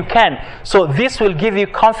people as you can. So this will give you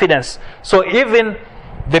confidence. So even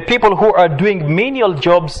the people who are doing menial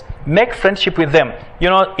jobs, make friendship with them.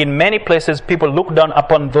 In many places people look down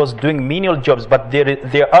upon those doing menial jobs, but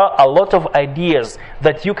there are a lot of ideas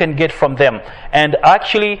that you can get from them. And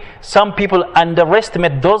actually some people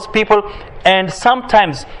underestimate those people, and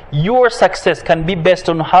sometimes your success can be based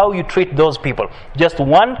on how you treat those people. Just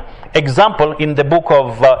one example in the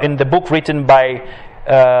book written by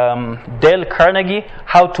Dale Carnegie,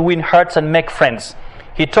 How to Win Hearts and Make Friends.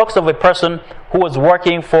 He talks of a person who was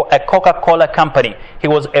working for a Coca-Cola company. He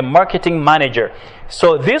was a marketing manager.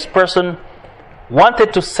 So this person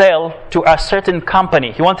wanted to sell to a certain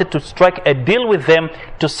company. He wanted to strike a deal with them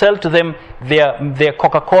to sell to them their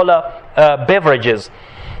Coca-Cola beverages.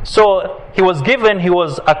 So he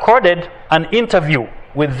was accorded an interview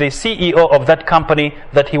with the CEO of that company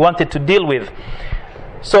that he wanted to deal with.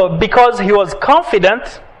 So because he was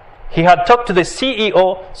confident, he had talked to the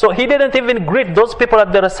CEO, so he didn't even greet those people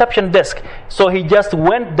at the reception desk. So he just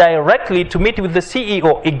went directly to meet with the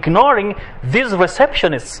CEO, ignoring these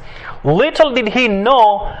receptionists. Little did he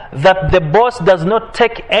know that the boss does not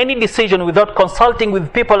take any decision without consulting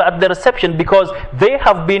with people at the reception, because they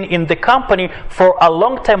have been in the company for a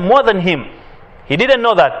long time, more than him. He didn't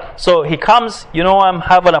know that. So he comes, I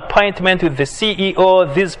have an appointment with the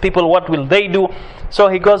CEO, these people, what will they do? So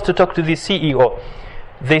he goes to talk to the CEO.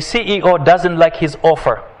 The CEO doesn't like his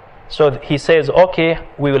offer. So he says, okay,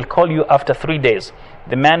 we will call you after 3 days.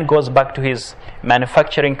 The man goes back to his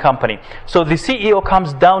manufacturing company. So the CEO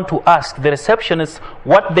comes down to ask the receptionists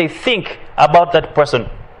what they think about that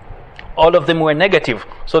person. All of them were negative.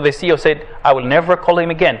 So the CEO said, I will never call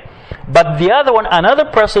him again. But the other one, another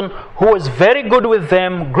person who was very good with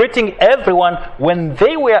them, greeting everyone, when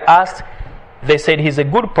they were asked, They said he's a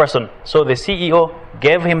good person, so the CEO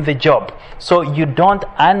gave him the job. So you don't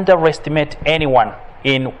underestimate anyone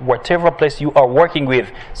in whatever place you are working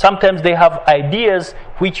with. Sometimes they have ideas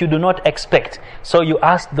which you do not expect. So you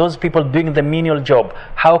ask those people doing the menial job,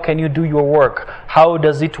 how can you do your work? How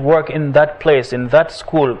does it work in that place, in that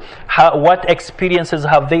school? What experiences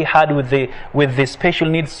have they had with the special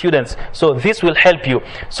needs students? So this will help you.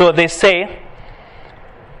 So they say,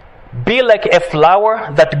 be like a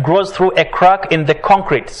flower that grows through a crack in the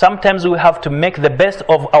concrete. Sometimes we have to make the best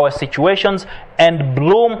of our situations and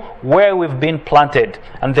bloom where we've been planted.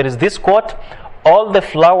 And there is this quote, all the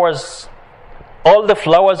flowers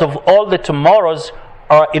of all the tomorrows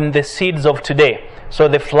are in the seeds of today. So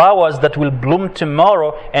the flowers that will bloom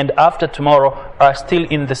tomorrow and after tomorrow are still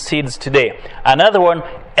in the seeds today. Another one,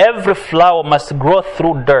 every flower must grow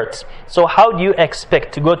through dirt. So how do you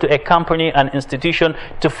expect to go to a company, an institution,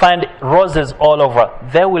 to find roses all over?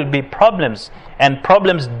 There will be problems, and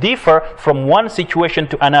problems differ from one situation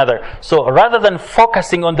to another. So rather than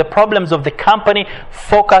focusing on the problems of the company,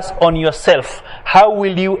 focus on yourself. How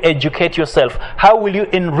will you educate yourself? How will you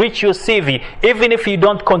enrich your CV? Even if you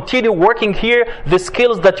don't continue working here, the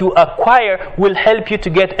skills that you acquire will help you to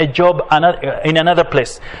get a job in another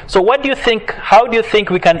place. So what do you think? How do you think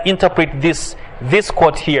we can interpret this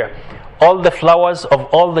quote here? All the flowers of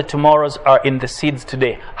all the tomorrows are in the seeds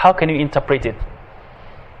today. How can you interpret it?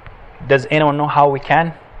 Does anyone know how we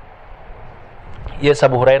can? Yes,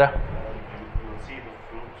 Abu Huraira. You will see the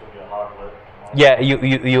fruits of your hard work tomorrow.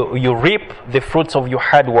 Yeah, you reap the fruits of your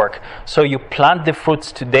hard work. So you plant the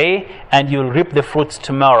fruits today and you'll reap the fruits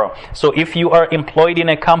tomorrow. So if you are employed in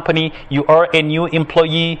a company, you are a new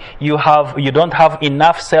employee, you don't have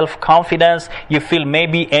enough self-confidence, you feel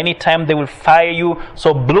maybe anytime they will fire you,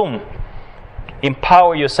 so bloom.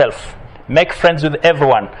 Empower yourself. Make friends with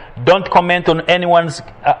everyone. Don't comment on anyone's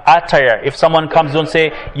attire. If someone comes, don't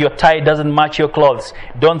say your tie doesn't match your clothes.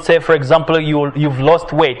 Don't say, for example, you've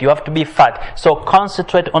lost weight, you have to be fat. So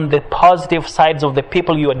concentrate on the positive sides of the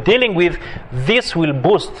people you are dealing with. This will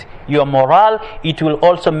boost your morale. It will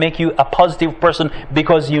also make you a positive person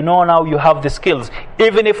because you know now you have the skills.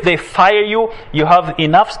 Even if they fire you, you have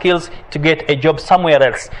enough skills to get a job somewhere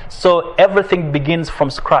else. So everything begins from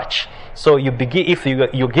scratch. So you begin, if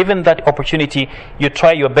you're given that opportunity, you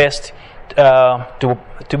try your best to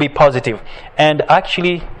be positive. And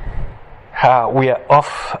actually, we are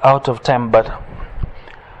out of time, but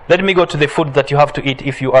let me go to the food that you have to eat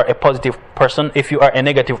if you are a positive person, if you are a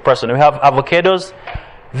negative person. We have avocados.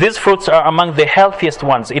 These fruits are among the healthiest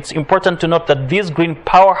ones. It's important to note that these green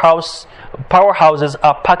powerhouses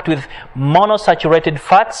are packed with monosaturated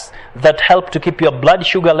fats that help to keep your blood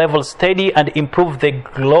sugar levels steady and improve the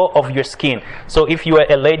glow of your skin. So if you are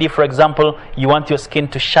a lady, for example, you want your skin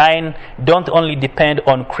to shine, don't only depend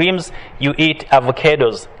on creams, you eat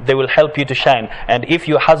avocados. They will help you to shine. And if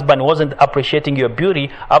your husband wasn't appreciating your beauty,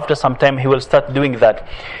 after some time he will start doing that.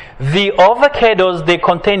 The avocados, they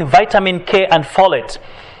contain vitamin K and folate.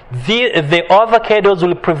 The avocados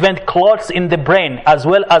will prevent clots in the brain as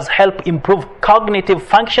well as help improve cognitive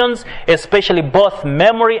functions, especially both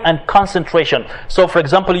memory and concentration. So for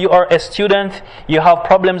example, you are a student, you have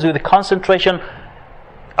problems with concentration,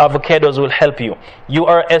 avocados will help you. You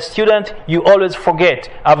are a student, you always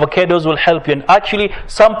forget, avocados will help you. And actually,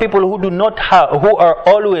 some people who are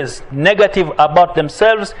always negative about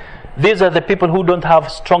themselves, these are the people who don't have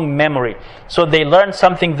strong memory. So they learn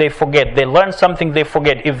something, they forget. They learn something, they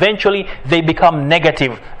forget. Eventually, they become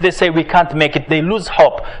negative. They say, we can't make it. They lose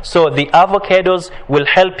hope. So the avocados will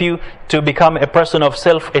help you to become a person of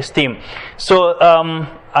self-esteem. So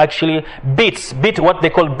actually, what they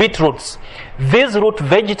call beetroots. These root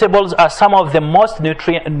vegetables are some of the most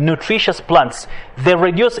nutritious plants. They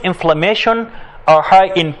reduce inflammation, are high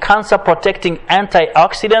in cancer-protecting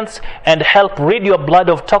antioxidants, and help rid your blood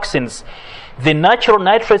of toxins. The natural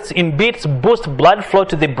nitrates in beets boost blood flow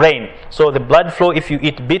to the brain. So the blood flow, if you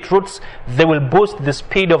eat beetroots, they will boost the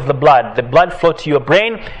speed of the blood flow to your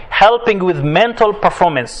brain, helping with mental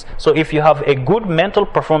performance. So if you have a good mental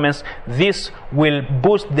performance, this will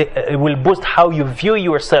boost how you view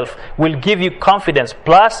yourself, will give you confidence.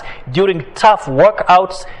 Plus, during tough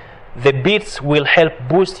workouts, the beets will help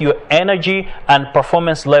boost your energy and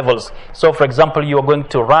performance levels. So for example, you are going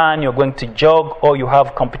to run, you're going to jog, or you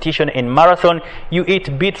have competition in marathon, you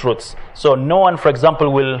eat beetroots. So no one, for example,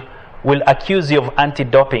 will accuse you of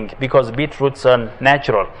anti-doping because beetroots are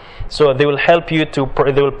natural. So they will help you they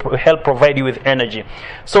will help provide you with energy.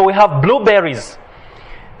 So we have blueberries.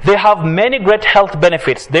 They have many great health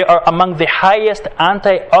benefits. They are among the highest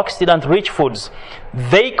antioxidant-rich foods.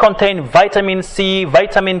 They contain vitamin C,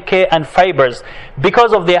 vitamin K, and fibers.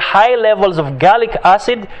 Because of their high levels of gallic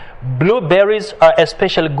acid, blueberries are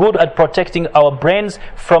especially good at protecting our brains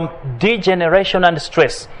from degeneration and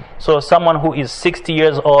stress. So someone who is 60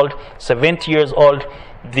 years old, 70 years old,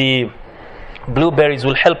 the blueberries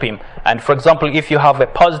will help him. And for example, if you have a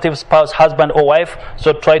positive spouse, husband or wife,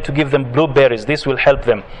 so try to give them blueberries. This will help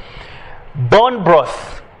them. Bone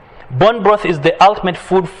broth. Bone broth is the ultimate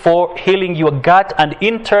food for healing your gut and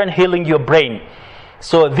in turn healing your brain.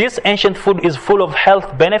 So this ancient food is full of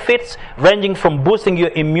health benefits, ranging from boosting your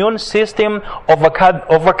immune system,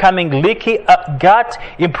 overcoming leaky gut,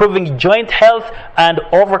 improving joint health, and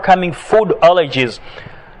overcoming food allergies.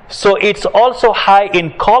 So it's also high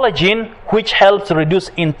in collagen, which helps reduce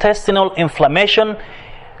intestinal inflammation,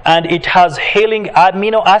 and it has healing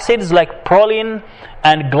amino acids like proline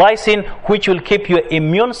and glycine, which will keep your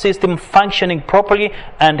immune system functioning properly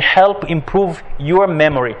and help improve your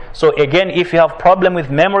memory. So again, if you have problem with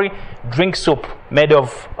memory, drink soup made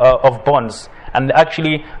of bones. And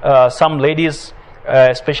actually, some ladies,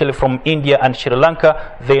 especially from India and Sri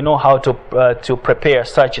Lanka, they know how to prepare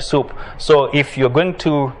such a soup. So if you're going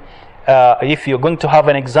to have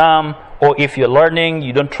an exam, or if you're learning,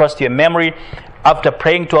 you don't trust your memory, after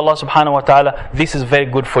praying to Allah subhanahu wa ta'ala, this is very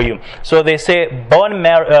good for you. So they say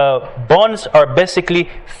bones are basically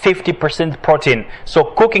 50% protein. So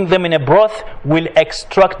cooking them in a broth will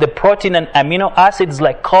extract the protein and amino acids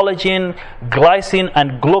like collagen, glycine,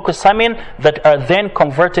 and glucosamine that are then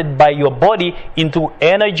converted by your body into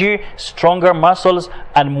energy, stronger muscles,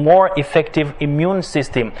 and more effective immune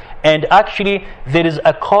system. And actually, there is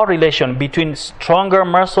a correlation between stronger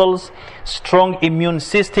muscles, strong immune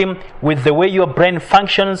system, with the way your brain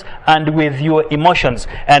functions and with your emotions.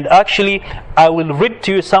 And actually, I will read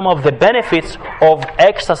to you some of the benefits of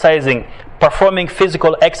exercising, performing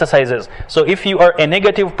physical exercises. So if you are a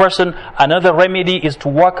negative person, another remedy is to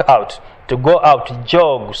work out, to go out,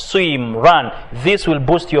 jog, swim, run. This will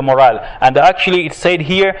boost your morale. And actually, it said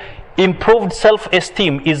here, improved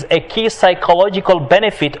self-esteem is a key psychological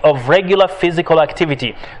benefit of regular physical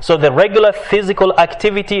activity. So the regular physical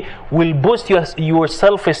activity will boost your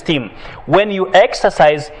self-esteem. When you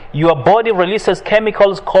exercise, your body releases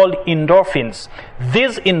chemicals called endorphins.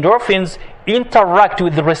 These endorphins interact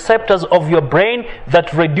with the receptors of your brain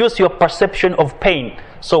that reduce your perception of pain.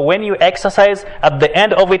 So when you exercise, at the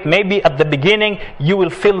end of it, maybe at the beginning you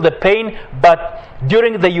will feel the pain, but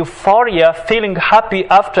during the euphoria, feeling happy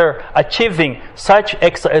after achieving such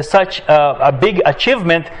a big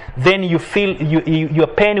achievement, then you feel your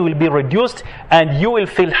pain will be reduced and you will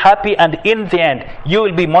feel happy, and in the end you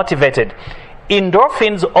will be motivated.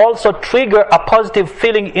 Endorphins also trigger a positive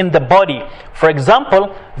feeling in the body. For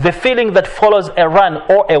example, the feeling that follows a run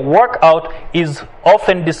or a workout is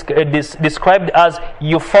often described as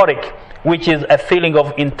euphoric, which is a feeling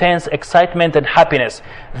of intense excitement and happiness.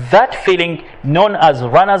 That feeling, known as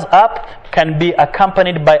runner's up, can be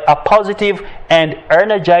accompanied by a positive and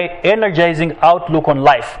energizing outlook on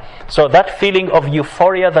life. So that feeling of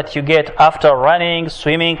euphoria that you get after running,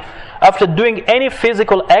 swimming, after doing any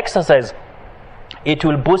physical exercise, it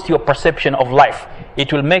will boost your perception of life.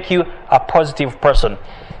 It will make you a positive person.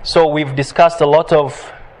 So we've discussed a lot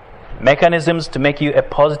of mechanisms to make you a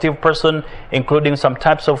positive person, including some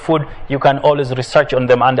types of food. You can always research on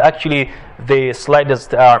them, and actually the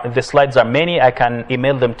slides are many. I can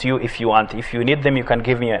email them to you if you want. If you need them, you can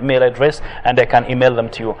give me an email address and I can email them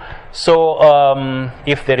to you. So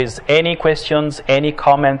if there is any questions, any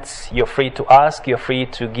comments, you're free to ask. You're free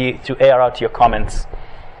to air out your comments.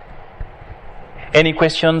 Any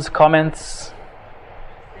questions, comments?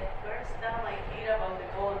 The first time I hear about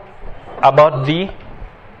the bones. About the?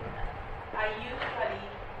 I usually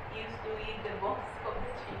used to eat the bones of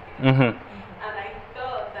the chicken. Mm-hmm. And I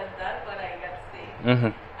thought that's what I got sick.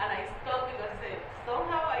 Mm-hmm. And I stopped because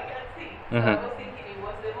somehow I got sick. So Mm-hmm. I was thinking it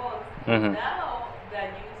was the bones. Mm-hmm. Now that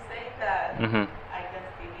you say that, Mm-hmm. I can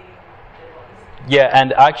still eat the bones. Yeah,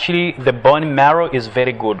 and actually the bone marrow is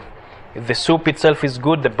very good. The soup itself is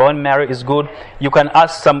good, the bone marrow is good. You can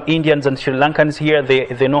ask some Indians and Sri Lankans here,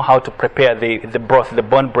 they know how to prepare the broth, the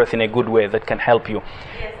bone broth in a good way that can help you.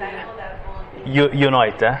 Yes, I know that bone. You know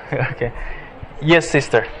it, huh? Okay. Yes,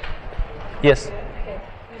 sister. Yes. Okay.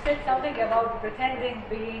 You said something about pretending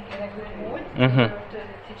being in a good mood Mhm. to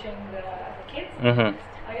teaching the kids. Mm-hmm.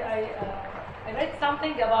 I read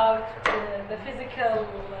something about the physical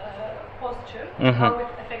posture, Mhm. how it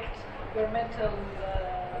affects your mental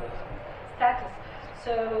status.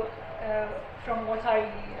 So, from what I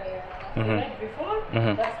read before,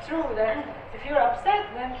 that's true. That if you're upset,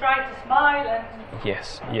 then try to smile and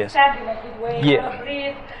Yes. stand in a good way, Yeah.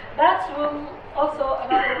 breathe. That will also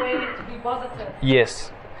another way to be positive.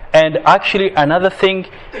 Yes. And actually, another thing,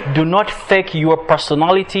 do not fake your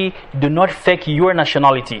personality, do not fake your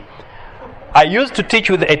nationality. I used to teach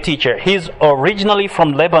with a teacher. He's originally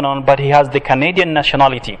from Lebanon, but he has the Canadian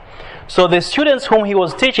nationality. So the students whom he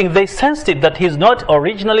was teaching, they sensed it that he's not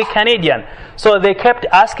originally Canadian. So they kept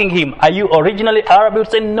asking him, are you originally Arab? He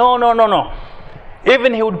would say, no.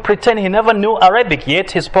 Even he would pretend he never knew Arabic,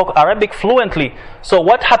 yet he spoke Arabic fluently. So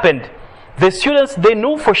what happened? The students, they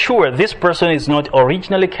knew for sure this person is not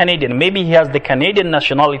originally Canadian. Maybe he has the Canadian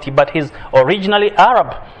nationality, but he's originally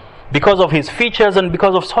Arab because of his features and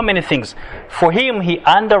because of so many things. For him, he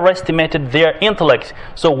underestimated their intellect.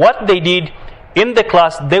 So what they did in the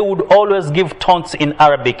class, they would always give taunts in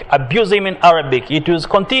Arabic, abuse him in Arabic. It was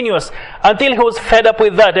continuous until he was fed up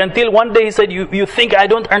with that. Until one day he said, you think I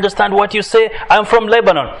don't understand what you say? I'm from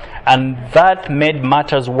Lebanon. And that made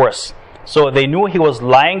matters worse. So they knew he was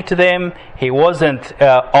lying to them. He wasn't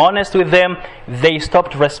honest with them. They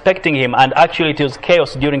stopped respecting him. And actually it was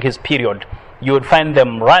chaos during his period. You would find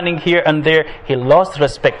them running here and there. He lost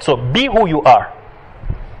respect. So be who you are.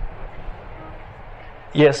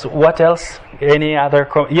 Yes, what else? Any other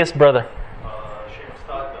yes, brother? Sheikh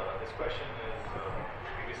Ustad, this question is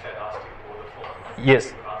previously I asked you over the phone.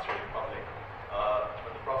 Yes. You answered in public.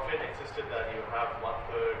 But the Prophet insisted that you have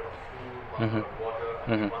 1/3 of food, 1/3 water,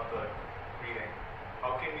 and 1/3 breathing.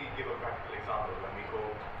 How can we give a practical example when we go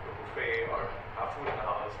to a buffet or have food in the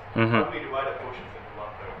house? How do we divide our portions into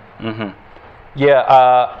 1/3?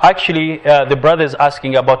 Yeah, actually, the brother is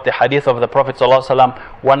asking about the hadith of the Prophet ﷺ.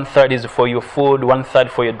 1/3 is for your food, 1/3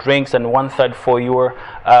 for your drinks, and 1/3 for your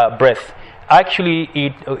breath. Actually,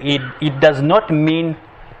 it does not mean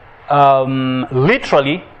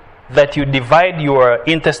literally that you divide your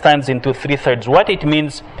intestines into 3/3. What it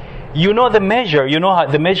means, you know the measure, you know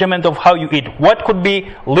the measurement of how you eat. What could be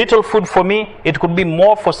little food for me, it could be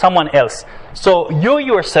more for someone else. So you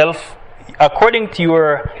yourself, according to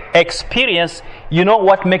your experience, you know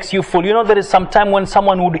what makes you full. You know there is some time when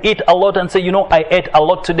someone would eat a lot and say, I ate a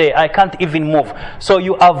lot today, I can't even move. So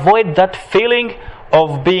you avoid that feeling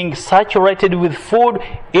of being saturated with food,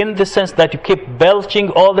 in the sense that you keep belching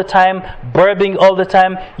all the time, burping all the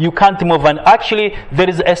time, you can't move. And actually there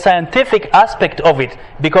is a scientific aspect of it,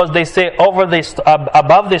 because they say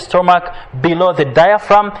above the stomach, below the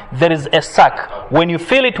diaphragm, there is a sac. When you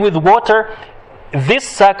fill it with water, this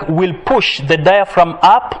sac will push the diaphragm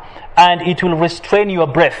up and it will restrain your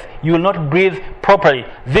breath. You will not breathe properly.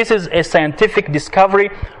 This is a scientific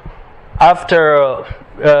discovery after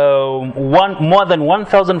more than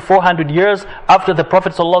 1,400 years after the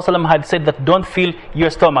Prophet ﷺ had said that don't fill your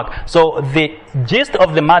stomach. So the gist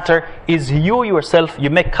of the matter is you yourself, you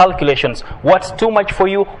make calculations. What's too much for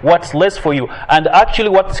you, what's less for you. And actually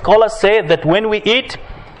what scholars say that when we eat,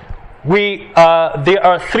 there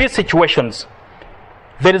are three situations.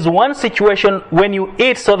 There is one situation when you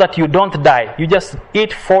eat so that you don't die. You just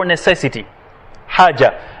eat for necessity,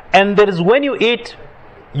 haja. And there is when you eat,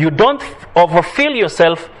 you don't overfill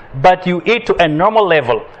yourself, but you eat to a normal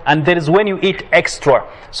level. And there is when you eat extra.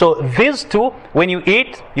 So these two, when you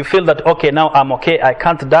eat, you feel that, okay, now I'm okay, I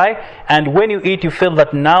can't die. And when you eat, you feel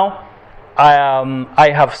that now I'm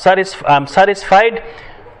satisfied.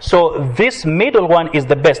 So this middle one is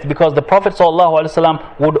the best, because the Prophet ﷺ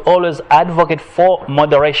would always advocate for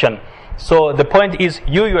moderation. So the point is,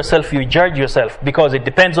 you yourself, you judge yourself, because it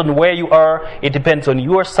depends on where you are, it depends on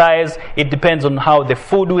your size, it depends on how the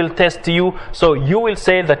food will taste to you. So you will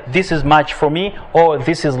say that this is much for me or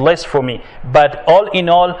this is less for me. But all in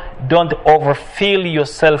all, don't overfill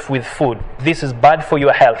yourself with food. This is bad for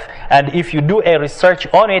your health. And if you do a research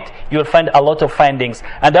on it, you'll find a lot of findings.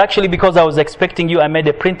 And actually, because I was expecting you, I made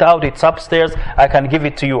a printout, it's upstairs, I can give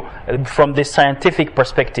it to you from the scientific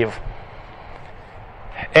perspective.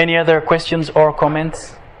 Any other questions or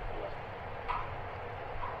comments?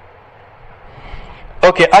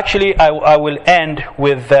 Okay, actually I will end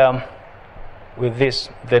with this.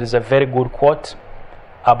 There is a very good quote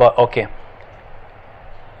about, okay.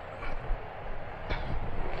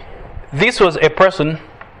 This was a person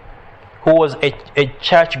who was a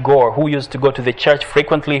church goer, who used to go to the church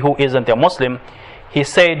frequently, who isn't a Muslim. He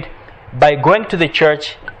said, by going to the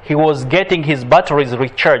church, he was getting his batteries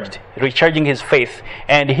recharging his faith.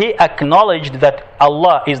 And he acknowledged that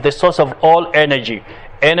Allah is the source of all energy.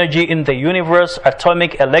 Energy in the universe,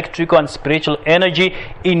 atomic, electrical and spiritual energy.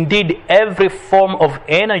 Indeed, every form of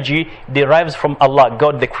energy derives from Allah,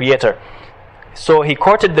 God the Creator. So he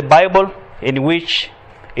quoted the Bible in which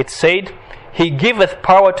it said, He giveth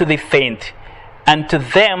power to the faint, and to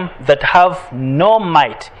them that have no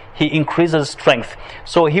might He increases strength.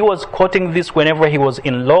 So he was quoting this whenever he was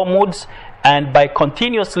in low moods, and by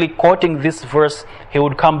continuously quoting this verse, he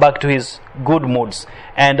would come back to his good moods.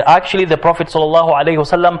 And actually the Prophet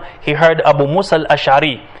ﷺ, he heard Abu Musa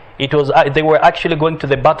al-Ash'ari. They were actually going to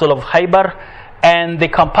the battle of Khaybar, and the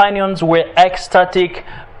companions were ecstatic,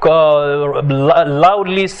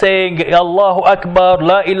 loudly saying, Allahu Akbar,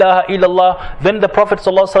 La ilaha illallah. Then the Prophet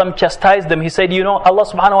ﷺ chastised them. He said, Allah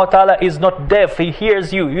subhanahu wa ta'ala is not deaf. He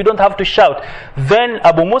hears you. You don't have to shout. Then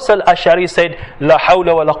Abu Musa al-Ash'ari said, La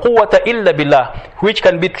hawla wa la quwwata illa billah, which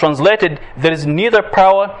can be translated, there is neither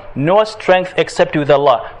power nor strength except with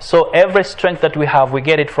Allah. So every strength that we have, we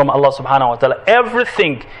get it from Allah subhanahu wa ta'ala.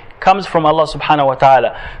 Everything comes from Allah subhanahu wa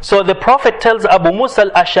ta'ala. So the Prophet tells Abu Musa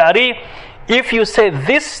al-Ash'ari, if you say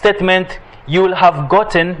this statement, you will have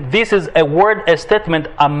gotten, this is a statement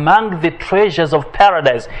among the treasures of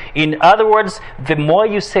paradise. In other words, the more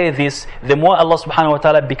you say this, the more Allah subhanahu wa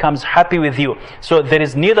ta'ala becomes happy with you. So there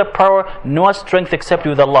is neither power nor strength except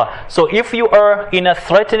with Allah. So if you are in a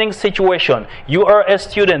threatening situation, you are a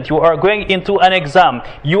student, you are going into an exam,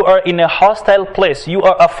 you are in a hostile place, you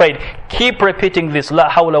are afraid, keep repeating this, La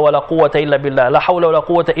hawla wa la quwwata illa billah, La hawla wa la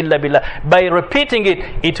quwwata illa billah. By repeating it,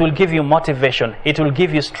 it will give you motivation, it will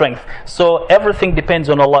give you strength. So everything depends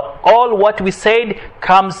on Allah. All what we said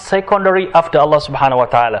comes secondary after Allah subhanahu wa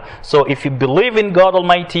ta'ala. So if you believe in God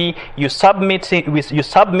Almighty, you submit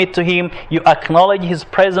to Him, you acknowledge His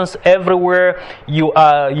presence everywhere, you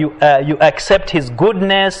accept His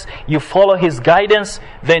goodness, you follow His guidance,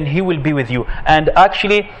 then He will be with you. And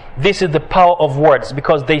actually, this is the power of words,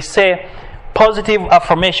 because they say positive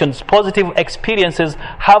affirmations, positive experiences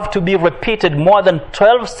have to be repeated more than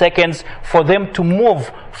 12 seconds for them to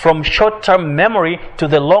move from short-term memory to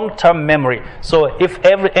the long-term memory. So if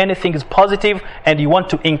anything is positive and you want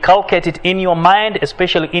to inculcate it in your mind,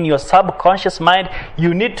 especially in your subconscious mind,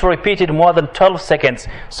 you need to repeat it more than 12 seconds.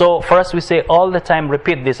 So for us, we say all the time,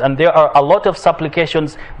 repeat this. And there are a lot of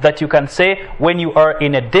supplications that you can say when you are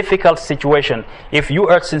in a difficult situation. If you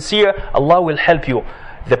are sincere, Allah will help you.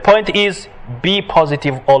 The point is, be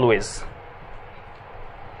positive always.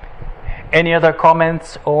 Any other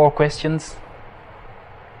comments or questions?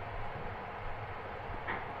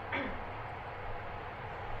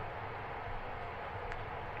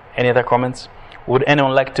 Any other comments? Would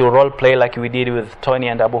anyone like to role play like we did with Tony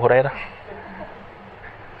and Abu Huraira?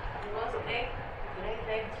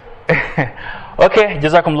 Okay,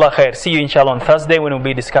 Jazakumullah khair. See you inshallah on Thursday when we'll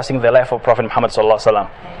be discussing the life of Prophet Muhammad sallallahu alaihi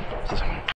wasallam.